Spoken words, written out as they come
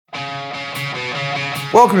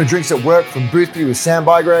Welcome to Drinks at Work from Boothby with Sam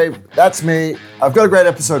Bygrave. That's me. I've got a great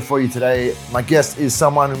episode for you today. My guest is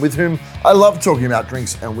someone with whom I love talking about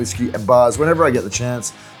drinks and whiskey and bars whenever I get the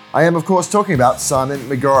chance. I am, of course, talking about Simon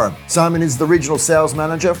McGoram. Simon is the regional sales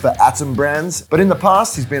manager for Atom Brands, but in the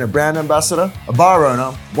past, he's been a brand ambassador, a bar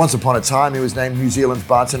owner. Once upon a time, he was named New Zealand's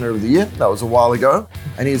Bartender of the Year. That was a while ago.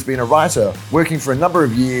 And he has been a writer, working for a number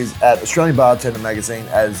of years at Australian Bartender magazine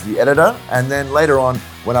as the editor. And then later on,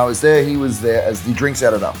 when I was there, he was there as the drinks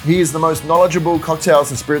editor. He is the most knowledgeable cocktails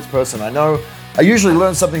and spirits person I know. I usually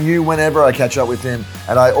learn something new whenever I catch up with him,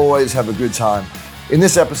 and I always have a good time. In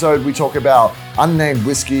this episode, we talk about unnamed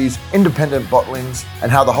whiskies, independent bottlings, and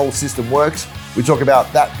how the whole system works. We talk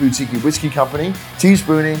about That Boutique Whiskey Company,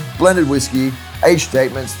 teaspooning, blended whiskey, age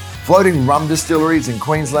statements, floating rum distilleries in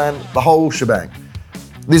Queensland, the whole shebang.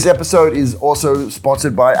 This episode is also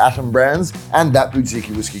sponsored by Atom Brands and That Boutique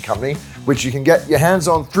Whiskey Company, which you can get your hands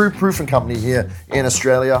on through Proof & Company here in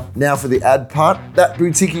Australia. Now for the ad part, That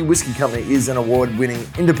Boutique Whiskey Company is an award-winning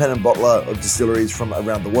independent bottler of distilleries from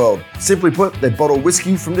around the world. Simply put, they bottle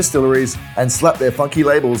whiskey from distilleries and slap their funky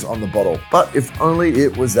labels on the bottle. But if only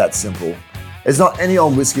it was that simple. It's not any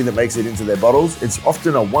old whiskey that makes it into their bottles. It's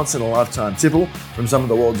often a once-in-a-lifetime tipple from some of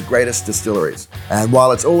the world's greatest distilleries. And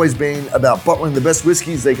while it's always been about bottling the best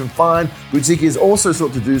whiskeys they can find, Boutique has also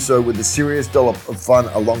sought to do so with a serious dollop of fun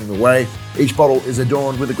along the way. Each bottle is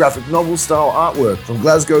adorned with a graphic novel-style artwork from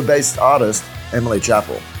Glasgow-based artist Emily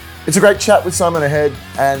Chappell. It's a great chat with Simon ahead,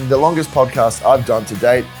 and the longest podcast I've done to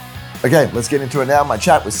date. Okay, let's get into it now. My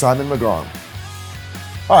chat with Simon McGoram.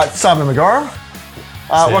 All right, Simon McGoram.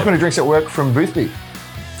 Welcome to Drinks at Work from Boothby.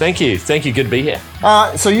 Thank you. Good to be here.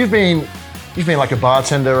 So you've been like a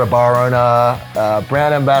bartender, a bar owner,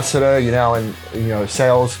 brand ambassador. You're now in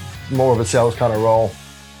sales, more of a sales kind of role,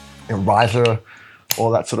 and writer,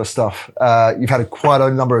 all that sort of stuff. You've had quite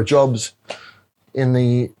a number of jobs in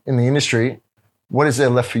the industry. What is there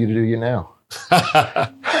left for you to do now?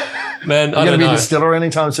 Man, I don't know. You going to be a distiller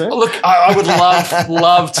anytime soon? Look, I would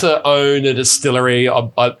love to own a distillery.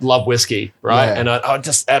 I love whiskey, right? Yeah. And I'd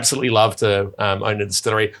just absolutely love to own a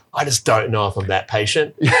distillery. I just don't know if I'm that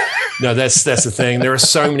patient. No, that's the thing. There are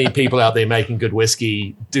so many people out there making good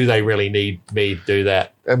whiskey. Do they really need me to do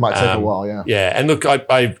that? It might take a while, yeah. Yeah, and look,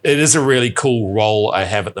 it is a really cool role I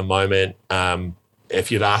have at the moment. If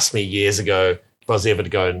you'd asked me years ago, if I was ever to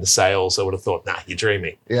go into sales, I would have thought, nah, you're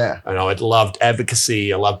dreaming. Yeah. I loved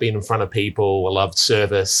advocacy. I loved being in front of people. I loved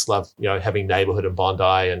service. Loved, having neighborhood in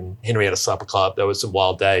Bondi and Henrietta Supper Club. There were some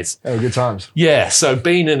wild days. Oh, good times. Yeah. So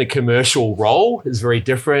being in a commercial role is very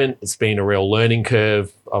different. It's been a real learning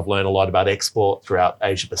curve. I've learned a lot about export throughout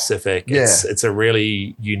Asia Pacific. Yeah. It's a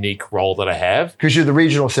really unique role that I have. Because you're the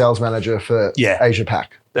regional sales manager for Asia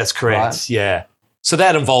Pac. That's correct. Right? Yeah. So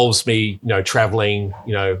that involves me, traveling,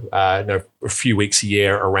 a few weeks a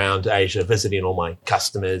year around Asia, visiting all my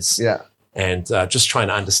customers, and just trying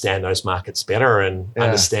to understand those markets better and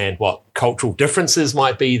understand what cultural differences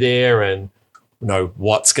might be there, and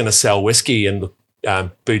what's going to sell whiskey. And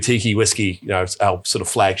Boutique Whiskey, our sort of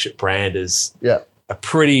flagship brand is a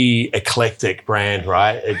pretty eclectic brand,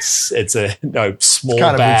 right? It's a small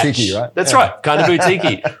kind batch. Of boutique-y, right? That's right, kind of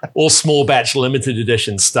boutique-y. All small batch limited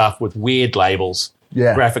edition stuff with weird labels,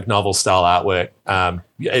 graphic novel style artwork.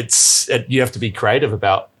 You have to be creative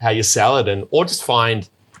about how you sell it, or just find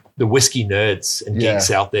the whiskey nerds and geeks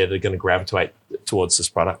out there that are going to gravitate towards this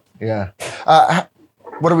product. Yeah.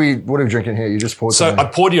 What are we drinking here? You just poured something. So I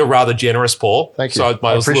poured you a rather generous pour. Thank you. So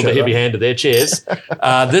I was a little bit heavy-handed there. Cheers.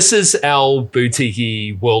 This is our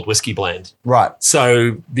Boutique World Whiskey Blend. Right.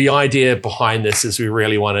 So the idea behind this is we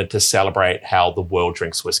really wanted to celebrate how the world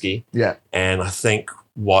drinks whiskey. Yeah. And I think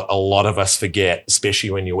what a lot of us forget,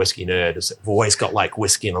 especially when you're a whiskey nerd, is that we've always got like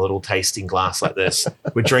whiskey in a little tasting glass like this.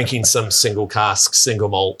 We're drinking some single cask, single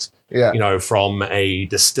malt, from a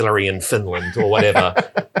distillery in Finland or whatever,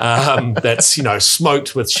 that's,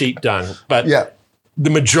 smoked with sheep dung. But the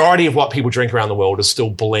majority of what people drink around the world is still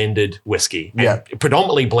blended whiskey, and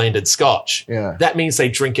predominantly blended Scotch. Yeah. That means they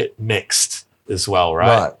drink it mixed as well,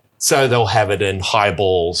 right? So they'll have it in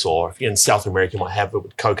highballs, or if you're in South America, you might have it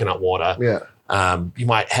with coconut water. Yeah. You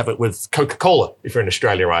might have it with Coca-Cola if you're in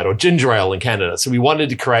Australia, right? Or ginger ale in Canada. So we wanted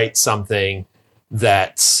to create something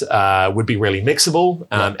that would be really mixable,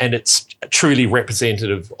 and it's truly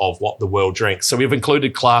representative of what the world drinks. So we've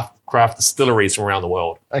included craft distilleries from around the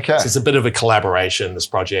world. Okay. So it's a bit of a collaboration, this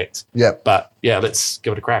project. Yeah. But let's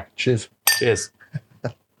give it a crack. Cheers. Cheers.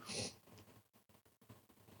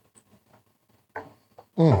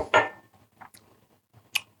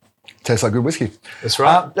 Tastes like good whiskey. That's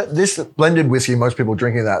right. This blended whiskey, most people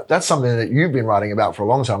drinking that's something that you've been writing about for a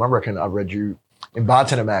long time. I reckon I read you in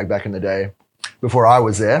Bartender Mag back in the day. before I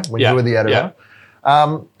was there when you were the editor.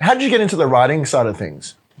 Yeah. How did you get into the writing side of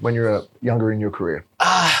things when you were younger in your career?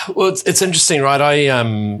 Well, it's interesting, right?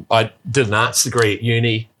 I did an arts degree at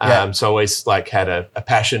uni, so I always had a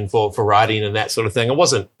passion for writing and that sort of thing. I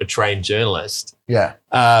wasn't a trained journalist. Yeah.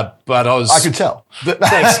 But I was. I could tell.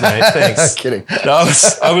 Thanks, mate. Thanks. Kidding. No,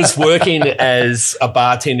 I was working as a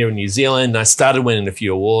bartender in New Zealand. I started winning a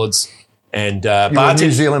few awards. And you were New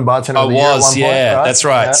Zealand bartender of the year at one point, right? That's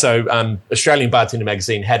right. Yeah. So Australian Bartender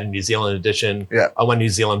magazine had a New Zealand edition. Yeah. I won New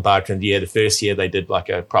Zealand Bartender of the Year. The first year they did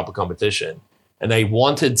a proper competition. And they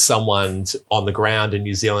wanted someone on the ground in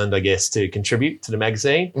New Zealand, I guess, to contribute to the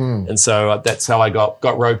magazine. And so that's how I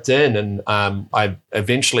got roped in. And I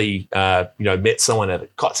eventually, met someone at a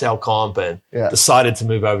cocktail comp and decided to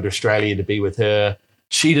move over to Australia to be with her.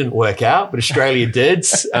 She didn't work out, but Australia did.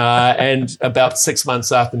 And about 6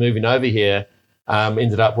 months after moving over here,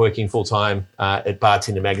 ended up working full-time at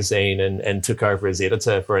Bartender Magazine and took over as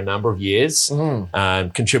editor for a number of years,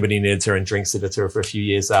 contributing editor and drinks editor for a few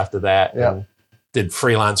years after that. Yeah. And did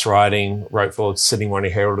freelance writing, wrote for Sydney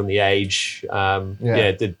Morning Herald and The Age.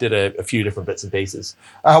 Did a few different bits and pieces.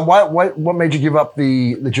 What made you give up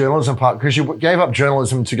the journalism part? Because you gave up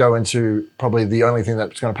journalism to go into probably the only thing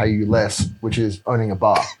that's going to pay you less, which is owning a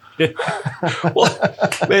bar. Well,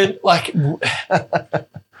 man,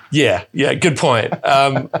 good point.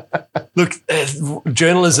 Look,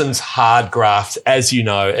 journalism's hard graft, as you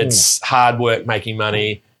know. It's hard work making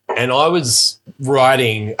money. And I was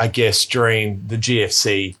writing, I guess, during the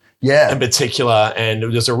GFC in particular, and there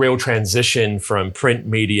was a real transition from print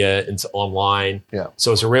media into online. Yeah.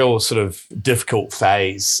 So it was a real sort of difficult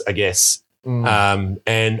phase, I guess. And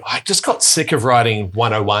I just got sick of writing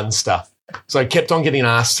 101 stuff. So I kept on getting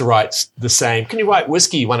asked to write the same. Can you write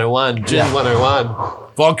whiskey 101, gin 101,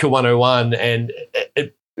 vodka 101? And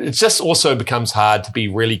it just also becomes hard to be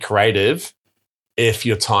really creative if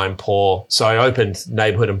you're time poor. So I opened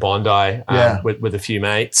Neighbourhood in Bondi with a few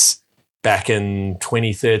mates back in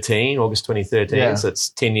 2013, August 2013. Yeah. So it's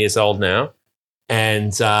 10 years old now.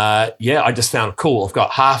 And I just found it cool. I've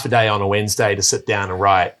got half a day on a Wednesday to sit down and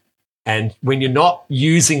write. And when you're not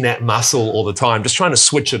using that muscle all the time, just trying to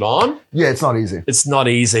switch it on. Yeah, it's not easy. It's not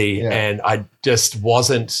easy. Yeah. And I just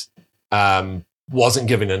wasn't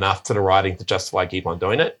given enough to the writing to justify keep on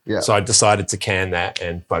doing it. Yeah. So I decided to can that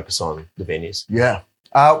and focus on the venues. Yeah.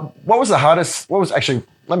 What was the hardest?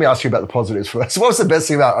 Let me ask you about the positives first. What was the best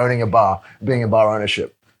thing about owning a bar, being in bar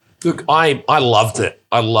ownership? Look, I loved it.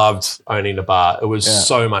 I loved owning a bar. It was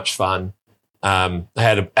so much fun. I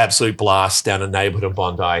had an absolute blast down in Neighbourhood in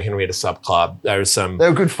Bondi, Henrietta Sub Club. They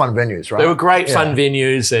were good fun venues, right? They were great fun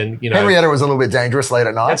venues, and Henrietta was a little bit dangerous late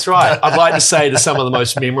at night. That's right. I'd like to say to some of the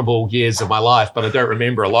most memorable years of my life, but I don't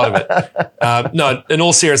remember a lot of it. No, in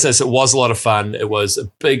all seriousness, it was a lot of fun. It was a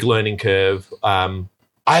big learning curve. I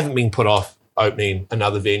haven't been put off opening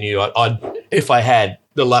another venue. If I had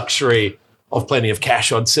the luxury of plenty of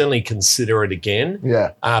cash, I'd certainly consider it again.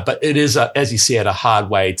 Yeah. But it is, as you said, a hard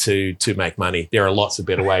way to make money. There are lots of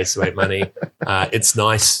better ways to make money. It's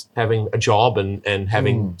nice having a job and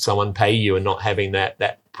having someone pay you and not having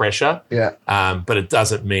that pressure. Yeah. But it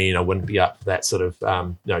doesn't mean I wouldn't be up for that sort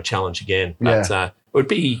of challenge again. But it would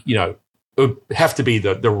be, it would have to be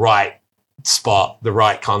the right spot, the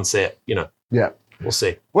right concept. Yeah. We'll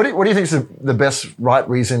see. What do you think is the best right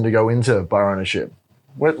reason to go into bar ownership?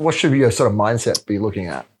 What should your sort of mindset be looking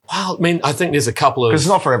at? Well, I mean, I think there's a couple of... Because it's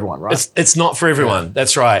not for everyone, right? It's not for everyone. Yeah.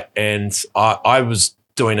 That's right. And I was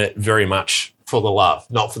doing it very much for the love,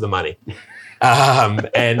 not for the money.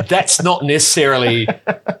 And that's not necessarily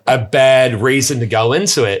a bad reason to go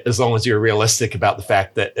into it, as long as you're realistic about the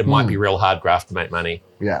fact that it might be real hard graft to make money.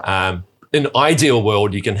 Yeah. In an ideal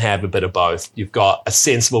world, you can have a bit of both. You've got a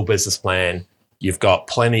sensible business plan, you've got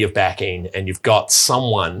plenty of backing, and you've got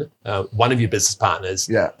someone, one of your business partners,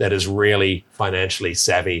 that is really financially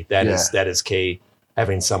savvy. That is key.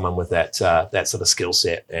 Having someone with that sort of skill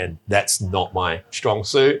set, and that's not my strong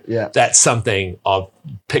suit. Yeah, that's something I've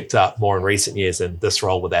picked up more in recent years in this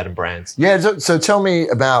role with Adam Brands. Yeah, so tell me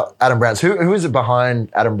about Adam Brands. Who is it behind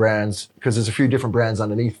Adam Brands? Because there's a few different brands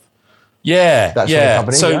underneath. Yeah, that sort of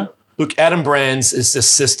company. So look, Adam Brands is the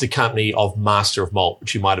sister company of Master of Malt,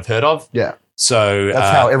 which you might have heard of. Yeah. So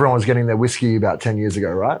that's how everyone was getting their whiskey about 10 years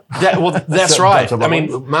ago, right? That's right. I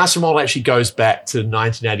mean, Master Malt actually goes back to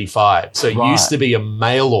 1985. So it used to be a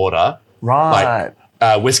mail order,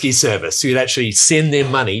 whiskey service. So you'd actually send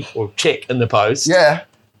them money or check in the post. Yeah.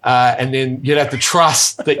 And then you'd have to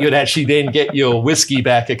trust that you'd actually then get your whiskey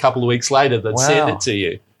back a couple of weeks later. They'd send it to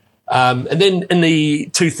you. And then in the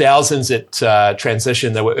 2000s, it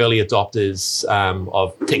transitioned. They were early adopters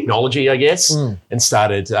of technology, I guess, and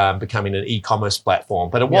started becoming an e-commerce platform.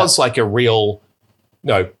 But it was like a real,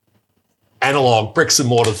 analog bricks and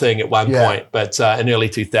mortar thing at one point. But in early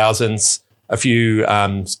 2000s, a few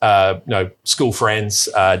school friends,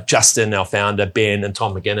 Justin, our founder, Ben, and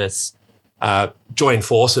Tom McGuinness, joined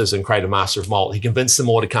forces and created Master of Malt. He convinced them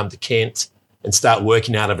all to come to Kent and start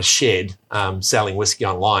working out of a shed, selling whiskey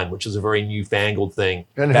online, which is a very newfangled thing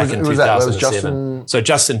back in 2007. So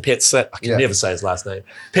Justin Petsaft, I can never say his last name.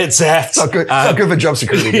 Petsaft. It's not good for job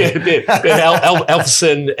security. Ben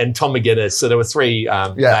Alferson and Tom McGuinness. So there were three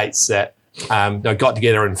mates that got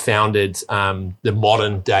together and founded the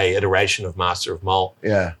modern day iteration of Master of Malt.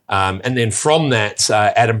 Yeah. And then from that,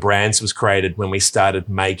 Adam Brands was created when we started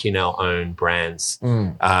making our own brands.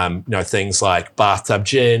 Things like Bathtub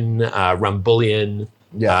Gin, Rum Bullion,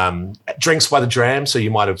 Drinks by the Dram. So you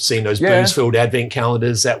might have seen those booze-filled advent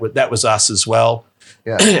calendars. That was us as well.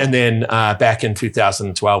 Yeah. And then back in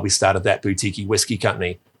 2012, we started that boutique whiskey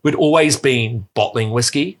company. We'd always been bottling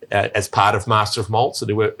whiskey as part of Master of Malt. So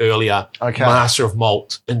there were earlier Master of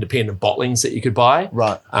Malt independent bottlings that you could buy.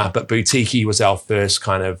 Right. But boutique was our first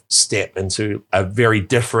kind of step into a very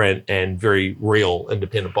different and very real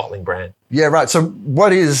independent bottling brand. Yeah, right. So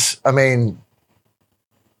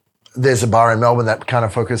there's a bar in Melbourne that kind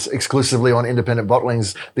of focuses exclusively on independent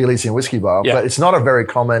bottlings, the Elysian Whiskey Bar, but it's not a very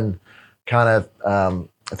common kind of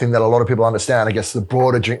a thing that a lot of people understand. I guess the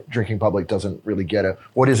broader drinking public doesn't really get it.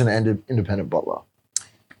 What is an independent bottler?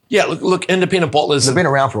 Yeah, look, independent bottlers. They've been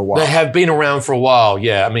around for a while. They have been around for a while,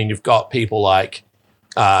 yeah. I mean, you've got people like,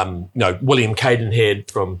 William Cadenhead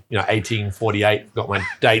from, 1848, got my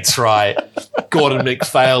dates right. Gordon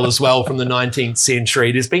MacPhail as well from the 19th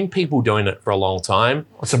century. There's been people doing it for a long time.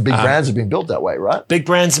 Some big brands have been built that way, right? Big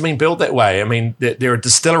brands have been built that way. I mean, there are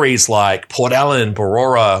distilleries like Port Ellen,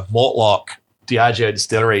 Barora, Mortlock, Diageo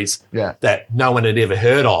distilleries that no one had ever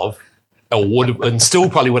heard of or would, and still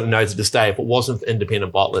probably wouldn't know to this day if it wasn't for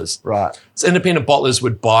independent bottlers. Right. So independent bottlers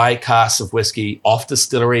would buy casks of whiskey off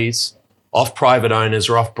distilleries, off private owners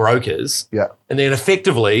or off brokers. Yeah. And then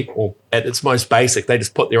effectively, or at its most basic, they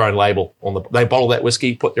just put their own label on they bottle that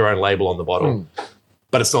whiskey, put their own label on the bottle.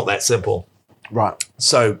 But it's not that simple. Right.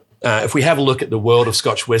 So if we have a look at the world of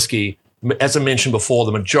Scotch whiskey, as I mentioned before,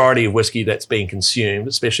 the majority of whiskey that's being consumed,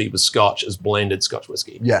 especially with Scotch, is blended Scotch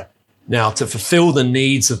whiskey. Yeah. Now, to fulfill the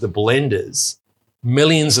needs of the blenders,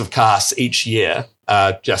 millions of casks each year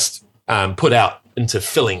are just put out into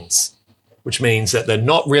fillings, which means that they're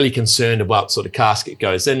not really concerned about what sort of cask it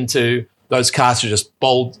goes into. Those casks are just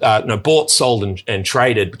bought, sold, and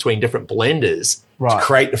traded between different blenders to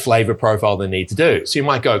create the flavor profile they need to do. So you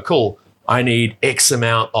might go, cool, I need X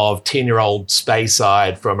amount of 10-year-old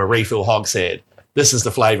Speyside from a refill hogshead. This is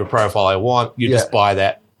the flavor profile I want. You just buy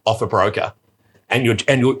that off a broker.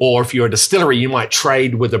 Or if you're a distillery, you might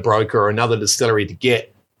trade with a broker or another distillery to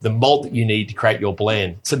get the malt that you need to create your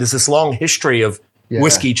blend. So there's this long history of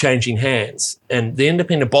whiskey changing hands. And the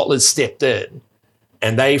independent bottlers stepped in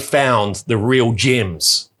and they found the real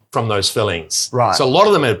gems from those fillings. Right. So a lot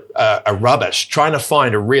of them are rubbish. Trying to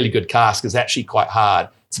find a really good cask is actually quite hard.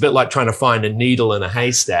 It's a bit like trying to find a needle in a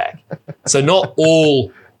haystack. So not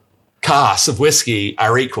all casks of whiskey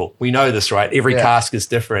are equal. We know this, right? Every cask is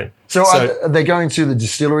different. So are they going to the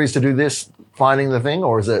distilleries to do this, finding the thing,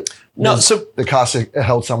 or is it the casks are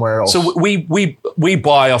held somewhere else? So we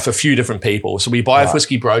buy off a few different people. So we buy off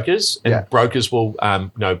whiskey brokers, and brokers will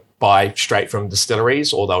buy straight from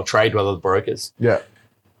distilleries, or they'll trade with other brokers. Yeah.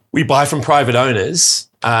 We buy from private owners,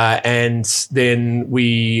 and then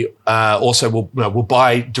we also will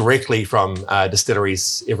buy directly from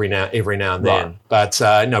distilleries every now and then. But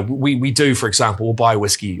we do, for example, we'll buy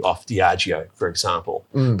whiskey off Diageo, for example.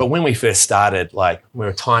 But when we first started, we're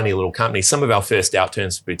a tiny little company. Some of our first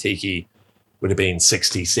outturns for boutique would have been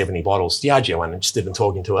 60, 70 bottles. Diageo weren't interested in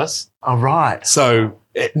talking to us. All right. So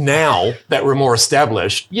now that we're more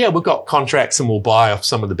established, we've got contracts and we'll buy off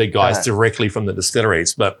some of the big guys directly from the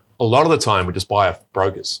distilleries. But a lot of the time we just buy off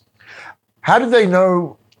brokers. How do they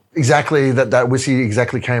know exactly that whiskey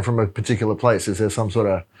exactly came from a particular place? Is there some sort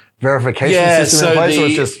of verification system in place, or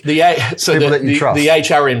it's just people that you trust? The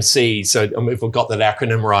HRMC, so if we've got that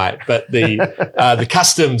acronym right, but the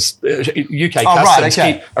customs, UK customs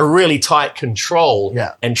keep a really tight control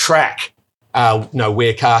and track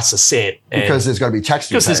where casks are sent. Because there's got to be tax.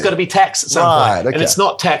 Because there's got to be tax at some point. And it's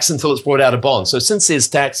not tax until it's brought out of bond. So since there's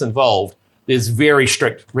tax involved, there's very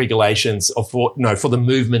strict regulations for the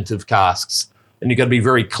movement of casks and you've got to be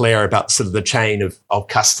very clear about sort of the chain of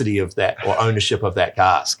custody of that or ownership of that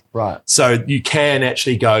cask. Right. So you can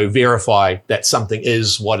actually go verify that something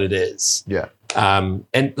is what it is. Yeah.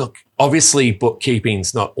 And look, obviously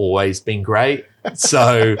bookkeeping's not always been great.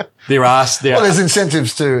 So there's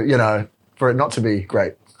incentives to, for it not to be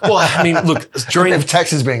great. Well, I mean, look, if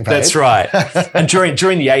taxes being paid. That's right. And during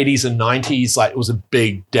the 80s and 90s, like it was a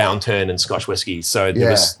big downturn in Scotch whiskey. So there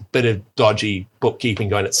was a bit of dodgy bookkeeping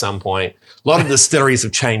going at some point. A lot of distilleries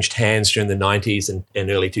have changed hands during the 90s and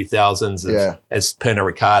early 2000s as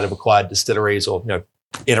Pernod Ricard have acquired distilleries, or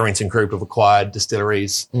Edrington Group have acquired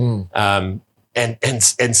distilleries. And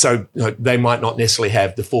so they might not necessarily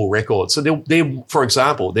have the full record. So there, for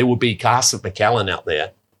example, there will be casks of Macallan out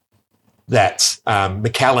there that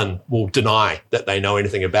Macallan will deny that they know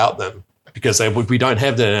anything about them because we don't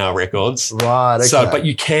have that in our records. Right. Okay. So, but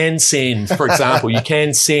you can send, for example,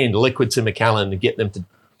 liquid to Macallan and get them to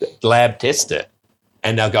lab test it,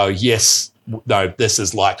 and they'll go, yes, no, this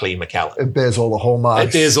is likely Macallan. It bears all the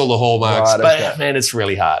hallmarks. Right, but man, it's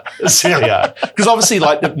really hard. It's really hard because obviously,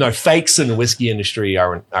 fakes in the whiskey industry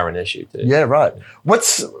are an issue too. Yeah, right.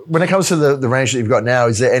 When it comes to the range that you've got now,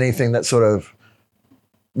 is there anything that sort of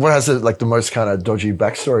what has the most kind of dodgy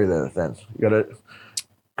backstory there? Then you got it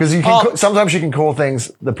because you can sometimes you can call things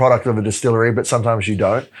the product of a distillery, but sometimes you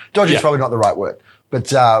don't. Dodgy is probably not the right word, but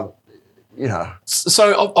So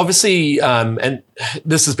obviously, and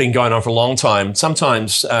this has been going on for a long time.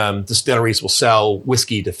 Sometimes distilleries will sell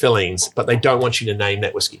whiskey to fillings, but they don't want you to name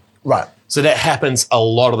that whiskey. Right. So that happens a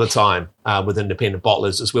lot of the time with independent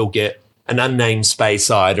bottlers, is we'll get an unnamed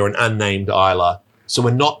Speyside or an unnamed Islay. So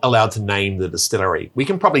we're not allowed to name the distillery. We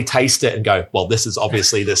can probably taste it and go, well, this is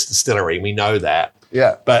obviously this distillery. We know that.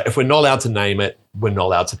 Yeah. But if we're not allowed to name it, we're not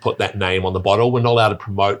allowed to put that name on the bottle. We're not allowed to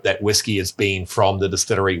promote that whiskey as being from the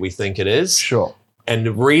distillery we think it is. Sure. And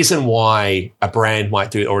the reason why a brand might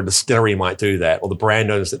do it, or a distillery might do that, or the brand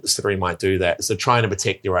owners at the distillery might do that, is they're trying to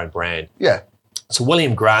protect their own brand. Yeah. So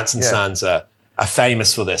William Grant and Sons are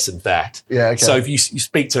famous for this, in fact. Yeah, okay. So if you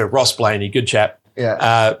speak to Ross Blaney, good chap,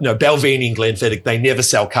 Balvenie and Glenfiddich, they never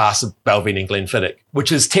sell casks of Balvenie and Glenfiddich,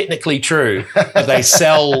 which is technically true. But they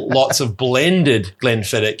sell lots of blended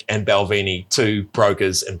Glenfiddich and Balvenie to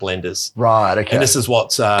brokers and blenders. Right, okay. And this is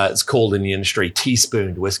what it's called in the industry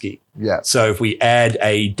teaspooned whiskey. Yeah. So if we add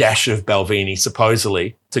a dash of Balvenie,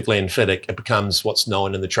 supposedly, to Glenfiddich, it becomes what's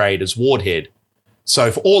known in the trade as Wardhead.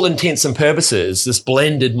 So for all intents and purposes, this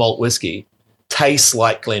blended malt whiskey tastes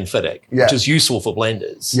like Glenfiddich, which is useful for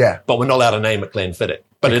blenders. Yeah. But we're not allowed to name it Glenfiddich.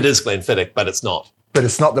 But it is Glenfiddich, but it's not. But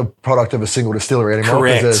it's not the product of a single distillery anymore.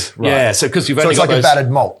 Correct. Right. Yeah. So because you've only got a battered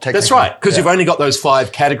malt. That's right. Because you've only got those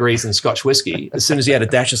 5 categories in Scotch whiskey. As soon as you add a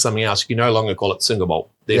dash of something else, you can no longer call it single malt.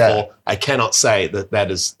 Therefore, I cannot say that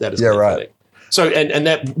is Glenfiddich. Right. So, and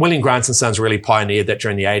that William Grant and Sons really pioneered that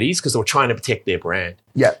during the 80s because they were trying to protect their brand.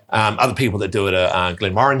 Yeah. Other people that do it are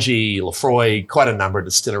Glenmorangie, Lefroy, quite a number of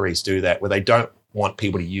distilleries do that where they don't want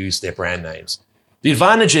people to use their brand names. The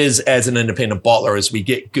advantage is, as an independent bottler, is we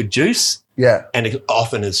get good juice. Yeah. And it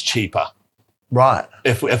often is cheaper. Right.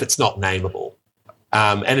 If it's not nameable.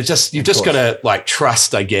 And it's just, you've just got to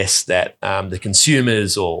trust, I guess, that the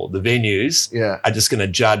consumers or the venues are just going to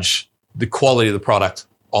judge the quality of the product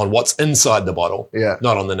on what's inside the bottle,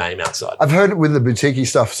 not on the name outside. I've heard with the boutique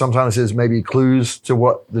stuff, sometimes there's maybe clues to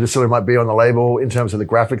what the distillery might be on the label in terms of the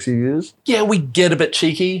graphics you use. Yeah, we get a bit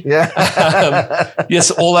cheeky. Yeah.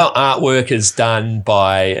 Yes, all our artwork is done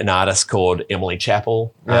by an artist called Emily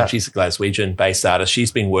Chappell. She's a Glaswegian-based artist.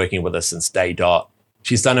 She's been working with us since day dot.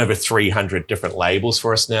 She's done over 300 different labels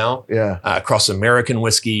for us now, across American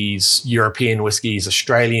whiskies, European whiskies,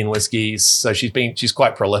 Australian whiskies. So she's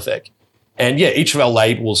quite prolific. And each of our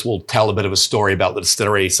labels will tell a bit of a story about the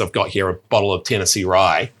distillery. So I've got here a bottle of Tennessee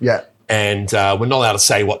rye. Yeah. And we're not allowed to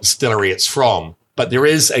say what distillery it's from, but there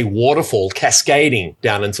is a waterfall cascading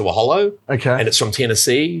down into a hollow. Okay. And it's from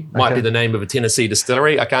Tennessee. Might be the name of a Tennessee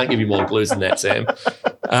distillery. I can't give you more clues than that, Sam.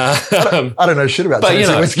 I don't know shit about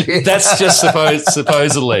Tennessee whiskey. That's just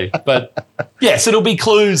supposedly. But so there'll be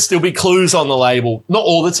clues. There'll be clues on the label. Not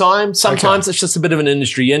all the time. Sometimes it's just a bit of an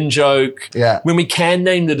industry in-joke. Yeah. When we can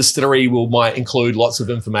name the distillery, we might include lots of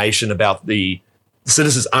information about so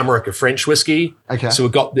this is Armorica, a French whiskey. Okay. So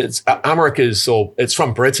we've got this Armorica it's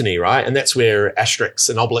from Brittany, right? And that's where Asterix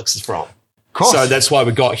and Obelix is from. Of course. So that's why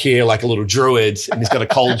we got here like a little druid, and he's got a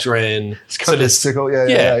cauldron. So there's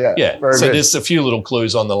a few little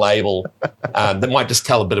clues on the label that might just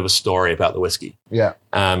tell a bit of a story about the whiskey. Yeah.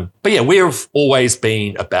 But we've always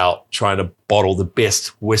been about trying to bottle the best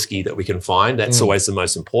whiskey that we can find. That's always the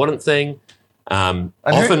most important thing.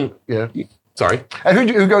 Sorry. And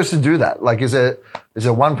who goes to do that? Like, is there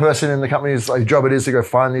one person in the company's like job it is to go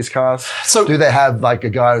find these cars? So do they have like a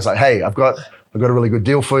guy who's like, hey, I've got a really good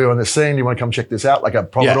deal for you on this scene. Do you want to come check this out? Like a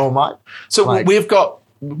Providore might? So we've got,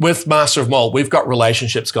 with Master of Mold, we've got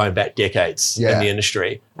relationships going back decades in the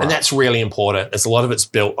industry. And that's really important, as a lot of it's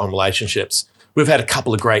built on relationships. We've had a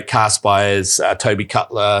couple of great cast buyers, Toby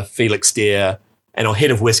Cutler, Felix Deere, and our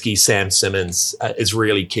head of whiskey, Sam Simmons, is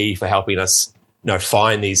really key for helping us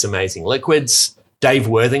find these amazing liquids. Dave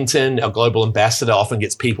Worthington, our global ambassador, often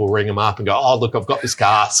gets people ring him up and go, oh, look, I've got this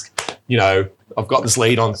cask, I've got this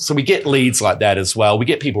lead on. So we get leads like that as well. We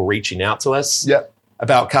get people reaching out to us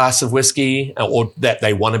about casks of whiskey or that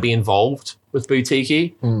they want to be involved with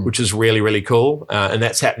boutique, which is really, really cool. And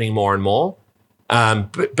that's happening more and more.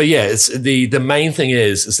 But yeah, it's the main thing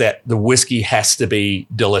is that the whiskey has to be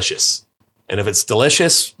delicious. And if it's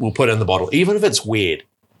delicious, we'll put it in the bottle, even if it's weird,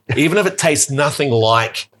 even if it tastes nothing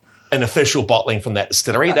like an official bottling from that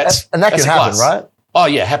distillery. And that can happen, right? Oh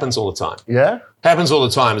yeah, happens all the time. Yeah, happens all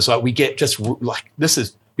the time. It's like we get just like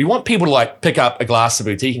we want people to like pick up a glass of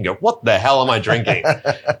boutique and go, "What the hell am I drinking?"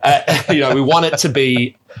 We want it to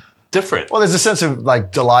be different. Well, there's a sense of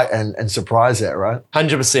like delight and surprise there, right?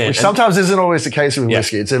 100%. Which sometimes isn't always the case with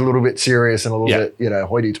whiskey. It's a little bit serious and a little bit,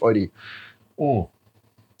 hoity-toity.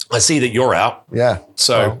 I see that you're out. Yeah.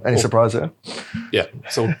 So any surprise there? Yeah.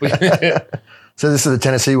 So so this is the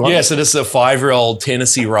Tennessee one? Yeah, so this is a 5-year-old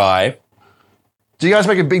Tennessee rye. Do you guys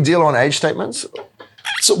make a big deal on age statements?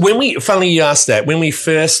 So funnily you asked that, when we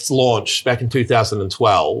first launched back in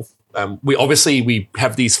 2012, we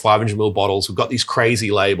have these 500 ml bottles. We've got these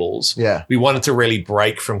crazy labels. Yeah. We wanted to really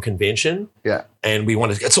break from convention. Yeah. And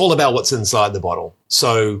it's all about what's inside the bottle.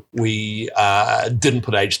 So we didn't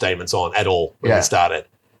put age statements on at all when we started.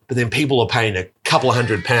 But then people are paying a couple of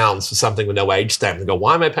 £100 for something with no age statement. They go,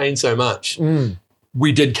 why am I paying so much?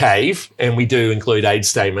 We did cave, and we do include age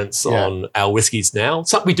statements on our whiskies now.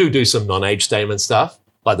 We do some non-age statement stuff,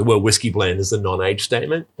 like the World Whiskey Blend is a non-age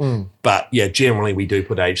statement. But yeah, generally we do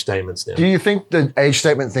put age statements now. Do you think the age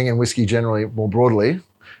statement thing in whiskey generally, more broadly,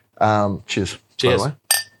 cheers. Cheers. By the way.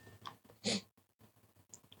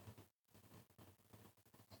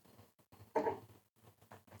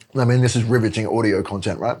 I mean, this is riveting audio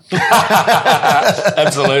content, right?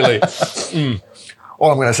 Absolutely.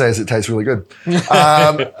 All I'm going to say is it tastes really good.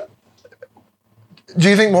 Do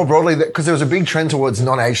you think more broadly that, because there was a big trend towards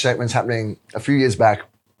non-age statements happening a few years back,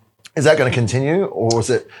 is that going to continue, or has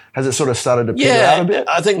it sort of started to peter out a bit?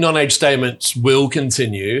 I think non-age statements will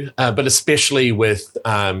continue, but especially with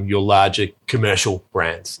your larger commercial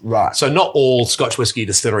brands. Right. So not all Scotch whisky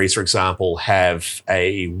distilleries, for example, have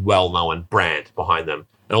a well-known brand behind them.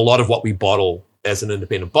 And a lot of what we bottle as an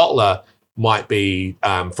independent bottler might be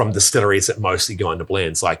from distilleries that mostly go into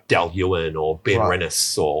blends, like Dal Ewan or Ben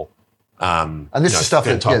Rennis or and this is stuff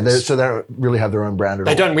that so they don't really have their own brand at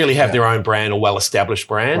all. They don't really have their own brand or well-established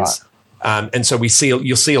brands. Right. And so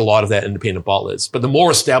you'll see a lot of that independent bottlers. But the more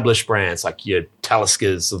established brands, like your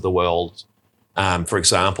Taliskers of the world, for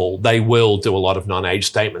example, they will do a lot of non-age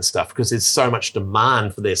statement stuff because there's so much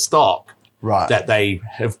demand for their stock that they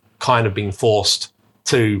have kind of been forced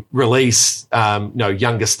to release,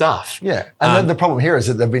 younger stuff. Yeah. And then the problem here is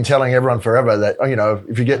that they've been telling everyone forever that,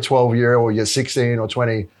 if you get 12 year or you're 16 or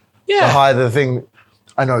 20, the higher the thing.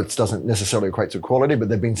 I know it doesn't necessarily equate to quality, but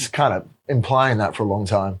they've been kind of implying that for a long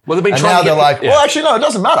time. Well, they've been and trying now to they're like, well, actually, no, it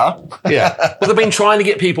doesn't matter. Yeah. Well, they've been trying to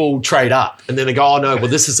get people trade up, and then they go, oh, no, well,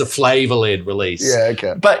 this is a flavor-led release. Yeah,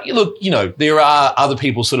 okay. But look, there are other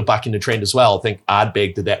people sort of bucking the trend as well. I think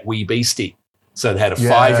Ardbeg did that Wee Beastie. So they had a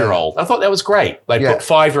 5-year-old. I thought that was great. They put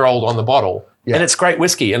 5-year-old on the bottle, and it's great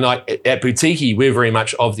whiskey. And like at Boutique, we're very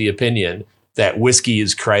much of the opinion that whiskey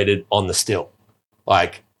is created on the still.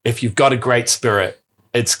 Like if you've got a great spirit,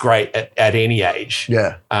 it's great at any age.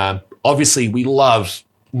 Yeah. Obviously, we love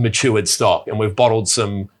matured stock, and we've bottled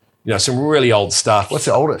some really old stuff. What's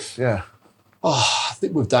the oldest? Yeah. Oh, I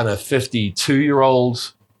think we've done a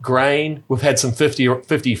 52-year-old grain. We've had some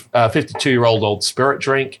 52-year-old old spirit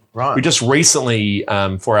drink. Right. We just recently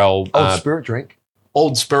for our old spirit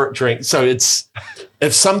drink. So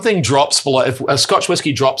if something drops below, if a Scotch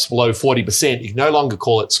whiskey drops below 40%, you can no longer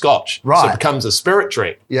call it Scotch. Right. So it becomes a spirit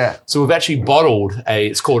drink. Yeah. So we've actually bottled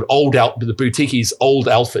it's called the Boutique's Old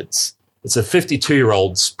Alfords. It's a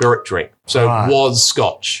 52-year-old spirit drink. So it was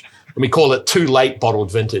Scotch. And we call it too late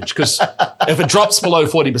bottled vintage because if it drops below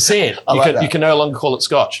 40%, you can no longer call it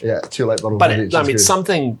Scotch. Yeah, too late bottled vintage. But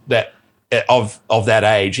something that of that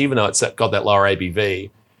age, even though it's got that lower ABV,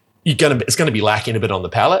 it's going to be lacking a bit on the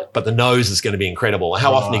palate, but the nose is going to be incredible.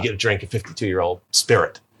 How often do you get to drink a 52-year-old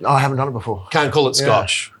spirit? Oh, I haven't done it before. Can't call it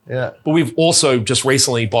Scotch. Yeah. But we've also just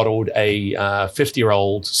recently bottled a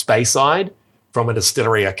 50-year-old Speyside from a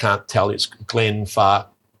distillery. I can't tell. It's Glenfarclas.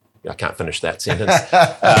 I can't finish that sentence.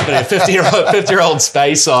 But a 50-year-old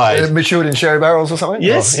Speyside. Matured in sherry barrels or something?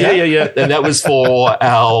 Yes, yeah. And that was for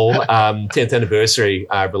our 10th anniversary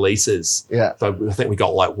releases. Yeah. So I think we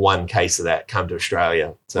got like one case of that come to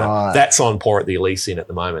Australia. So that's on pour at the Elysian at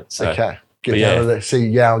the moment. So, okay. Get down to the see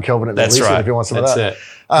Yao and Kelvin at the Elysian if you want some of that. That's it.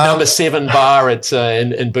 Number 7 bar at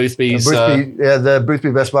in Boothby's. The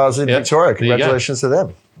Boothby Best Bars in Victoria. Congratulations to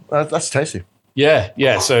them. That's tasty.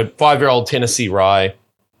 Yeah. So 5-year-old Tennessee rye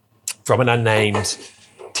from an unnamed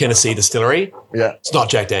Tennessee distillery. Yeah. It's not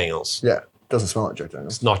Jack Daniels. Yeah. Doesn't smell like Jack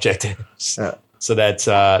Daniels. It's not Jack Daniels. Yeah. So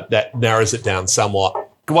that narrows it down somewhat.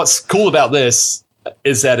 What's cool about this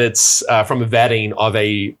is that it's from a vatting of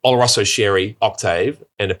a Oloroso Sherry Octave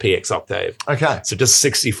and a PX Octave. Okay. So just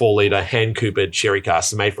 64-litre hand-coopered sherry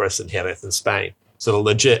casks made for us in Jerez in Spain. So the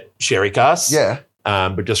legit sherry casks. Yeah.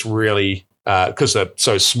 But just really, because they're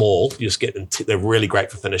so small, you just get they're really great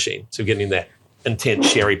for finishing. So getting that intense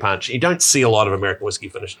sherry punch. You don't see a lot of American whiskey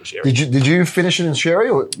finished in sherry. Did you finish it in sherry?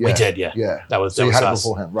 Or? Yeah. We did, yeah. Yeah. That was you had us. it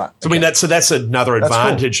beforehand, right? So okay. that's another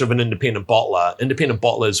advantage cool. of an independent bottler. Independent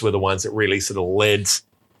bottlers were the ones that really sort of led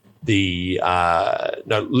the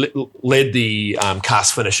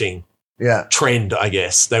cask finishing trend, I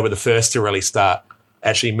guess. They were the first to really start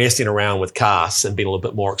actually messing around with casks and being a little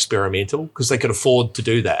bit more experimental because they could afford to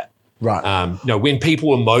do that. Right. When people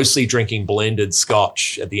were mostly drinking blended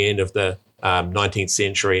Scotch at the end of the 19th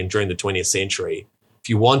century and during the 20th century, if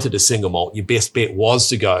you wanted a single malt, your best bet was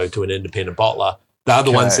to go to an independent bottler. They're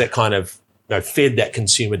the ones that kind of fed that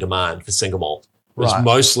consumer demand for single malt. It was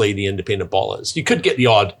mostly the independent bottlers. You could get the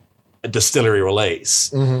odd distillery release,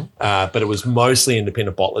 but it was mostly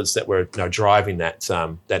independent bottlers that were driving that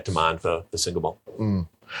demand for the single malt.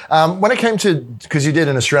 When it came to, because you did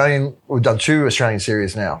we've done 2 Australian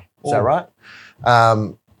series now. Is that right?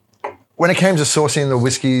 When it came to sourcing the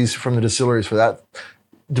whiskies from the distilleries for that,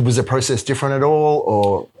 was the process different at all,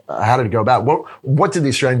 or how did it go about? What did the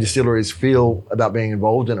Australian distilleries feel about being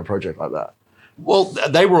involved in a project like that? Well,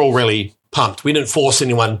 they were all really pumped. We didn't force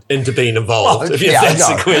anyone into being involved, if that's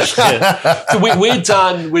the question. So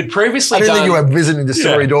we'd previously done... I didn't think you were visiting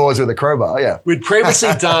distillery doors with a crowbar, We'd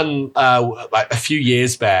previously done, like a few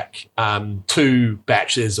years back, 2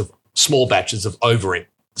 small batches of Overing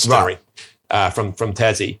Distillery from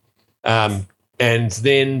Tassie. And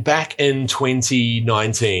then back in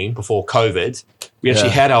 2019, before COVID, we actually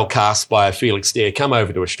had our cask buyer, Felix Dare, come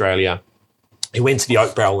over to Australia. He went to the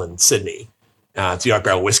Oak Barrel in Sydney, to the Oak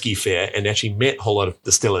Barrel Whiskey Fair, and actually met a whole lot of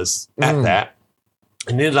distillers at that,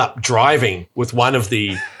 and ended up driving with one of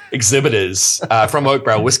the exhibitors from Oak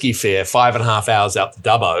Barrel Whiskey Fair 5.5 hours out to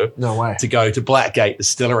Dubbo. No way. To go to Blackgate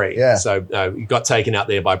Distillery. Yeah. So we got taken out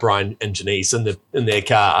there by Brian and Janice in their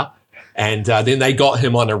car. And then they got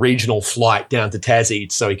him on a regional flight down to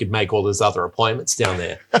Tassie so he could make all his other appointments down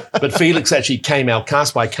there. But Felix actually came out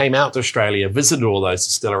to Australia, visited all those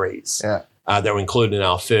distilleries that were included in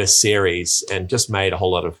our first series, and just made a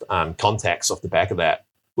whole lot of contacts off the back of that.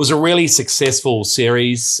 It was a really successful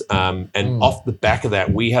series. And off the back of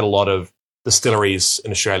that, we had a lot of distilleries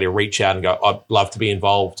in Australia reach out and go, I'd love to be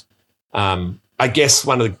involved. I guess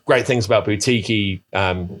one of the great things about Boutique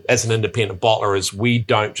as an independent bottler is we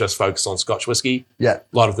don't just focus on Scotch whiskey. Yeah.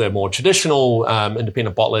 A lot of the more traditional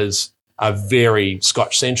independent bottlers are very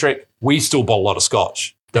Scotch-centric. We still bottle a lot of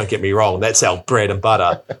Scotch. Don't get me wrong. That's our bread and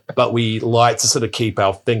butter. But we like to sort of keep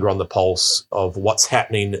our finger on the pulse of what's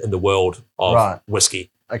happening in the world of whiskey,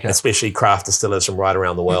 especially craft distillers from right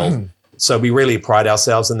around the world. So we really pride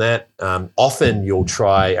ourselves in that. Often you'll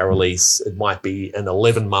try a release. It might be an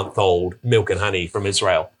 11-month-old milk and honey from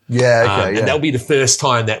Israel. And that'll be the first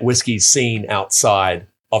time that whiskey's seen outside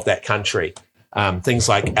of that country. Things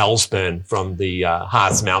like Ellsburn from the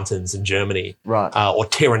Harz Mountains in Germany, or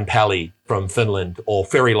Terranpalli from Finland, or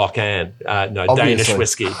Ferry Lochan, Danish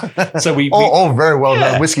whiskey. So we all very well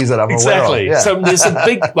known whiskies that I'm aware of. Yeah. So there's a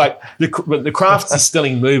big the craft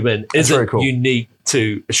distilling movement isn't unique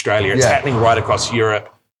to Australia. It's happening right across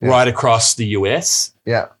Europe, right across the US.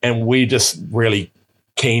 Yeah, and we're just really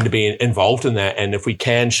keen to be involved in that. And if we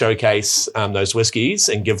can showcase those whiskies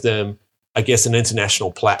and give them, I guess, an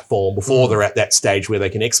international platform before they're at that stage where they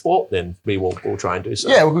can export, then we'll try and do so.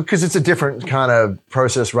 Yeah, because it's a different kind of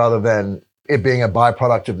process rather than it being a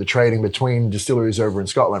byproduct of the trading between distilleries over in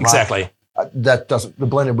Scotland. Exactly. the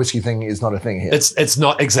blended whiskey thing is not a thing here. It's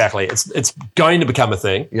not exactly. It's going to become a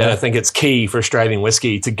thing, and I think it's key for Australian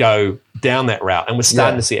whiskey to go down that route, and we're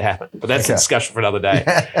starting to see it happen. But that's a discussion for another day.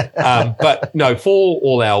 But no, for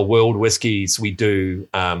all our world whiskies, we do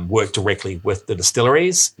work directly with the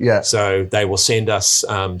distilleries. Yeah. So they will send us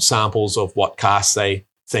samples of what casks they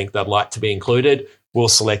think they'd like to be included. We'll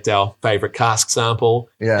select our favorite cask sample,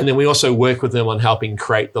 and then we also work with them on helping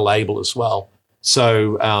create the label as well.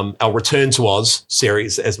 So our Return to Oz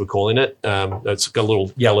series, as we're calling it, it's got a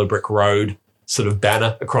little yellow brick road sort of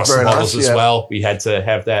banner across the bottles as well. We had to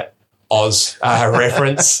have that Oz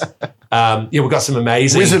reference. We've got some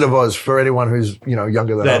amazing... Wizard of Oz for anyone who's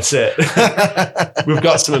younger than us. That's it. We've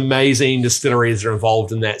got some amazing distilleries that are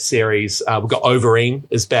involved in that series. We've got Overeem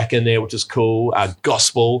is back in there, which is cool.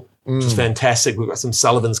 Gospel, which is fantastic. We've got some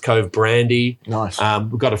Sullivan's Cove brandy. Nice.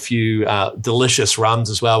 We've got a few delicious rums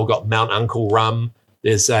as well. We've got Mount Uncle rum.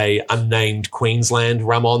 There's a unnamed Queensland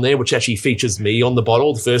rum on there, which actually features me on the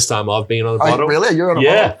bottle. The first time I've been on a bottle. Really? You're on a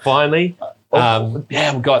bottle? Yeah, finally.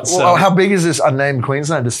 We've got some. Well, how big is this unnamed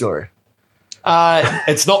Queensland distillery?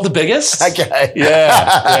 It's not the biggest. Okay.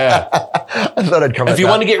 Yeah. I thought I'd come. If you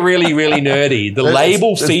want to get really, really nerdy, the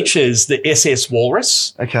label features the SS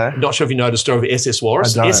Walrus. Okay. I'm not sure if you know the story of SS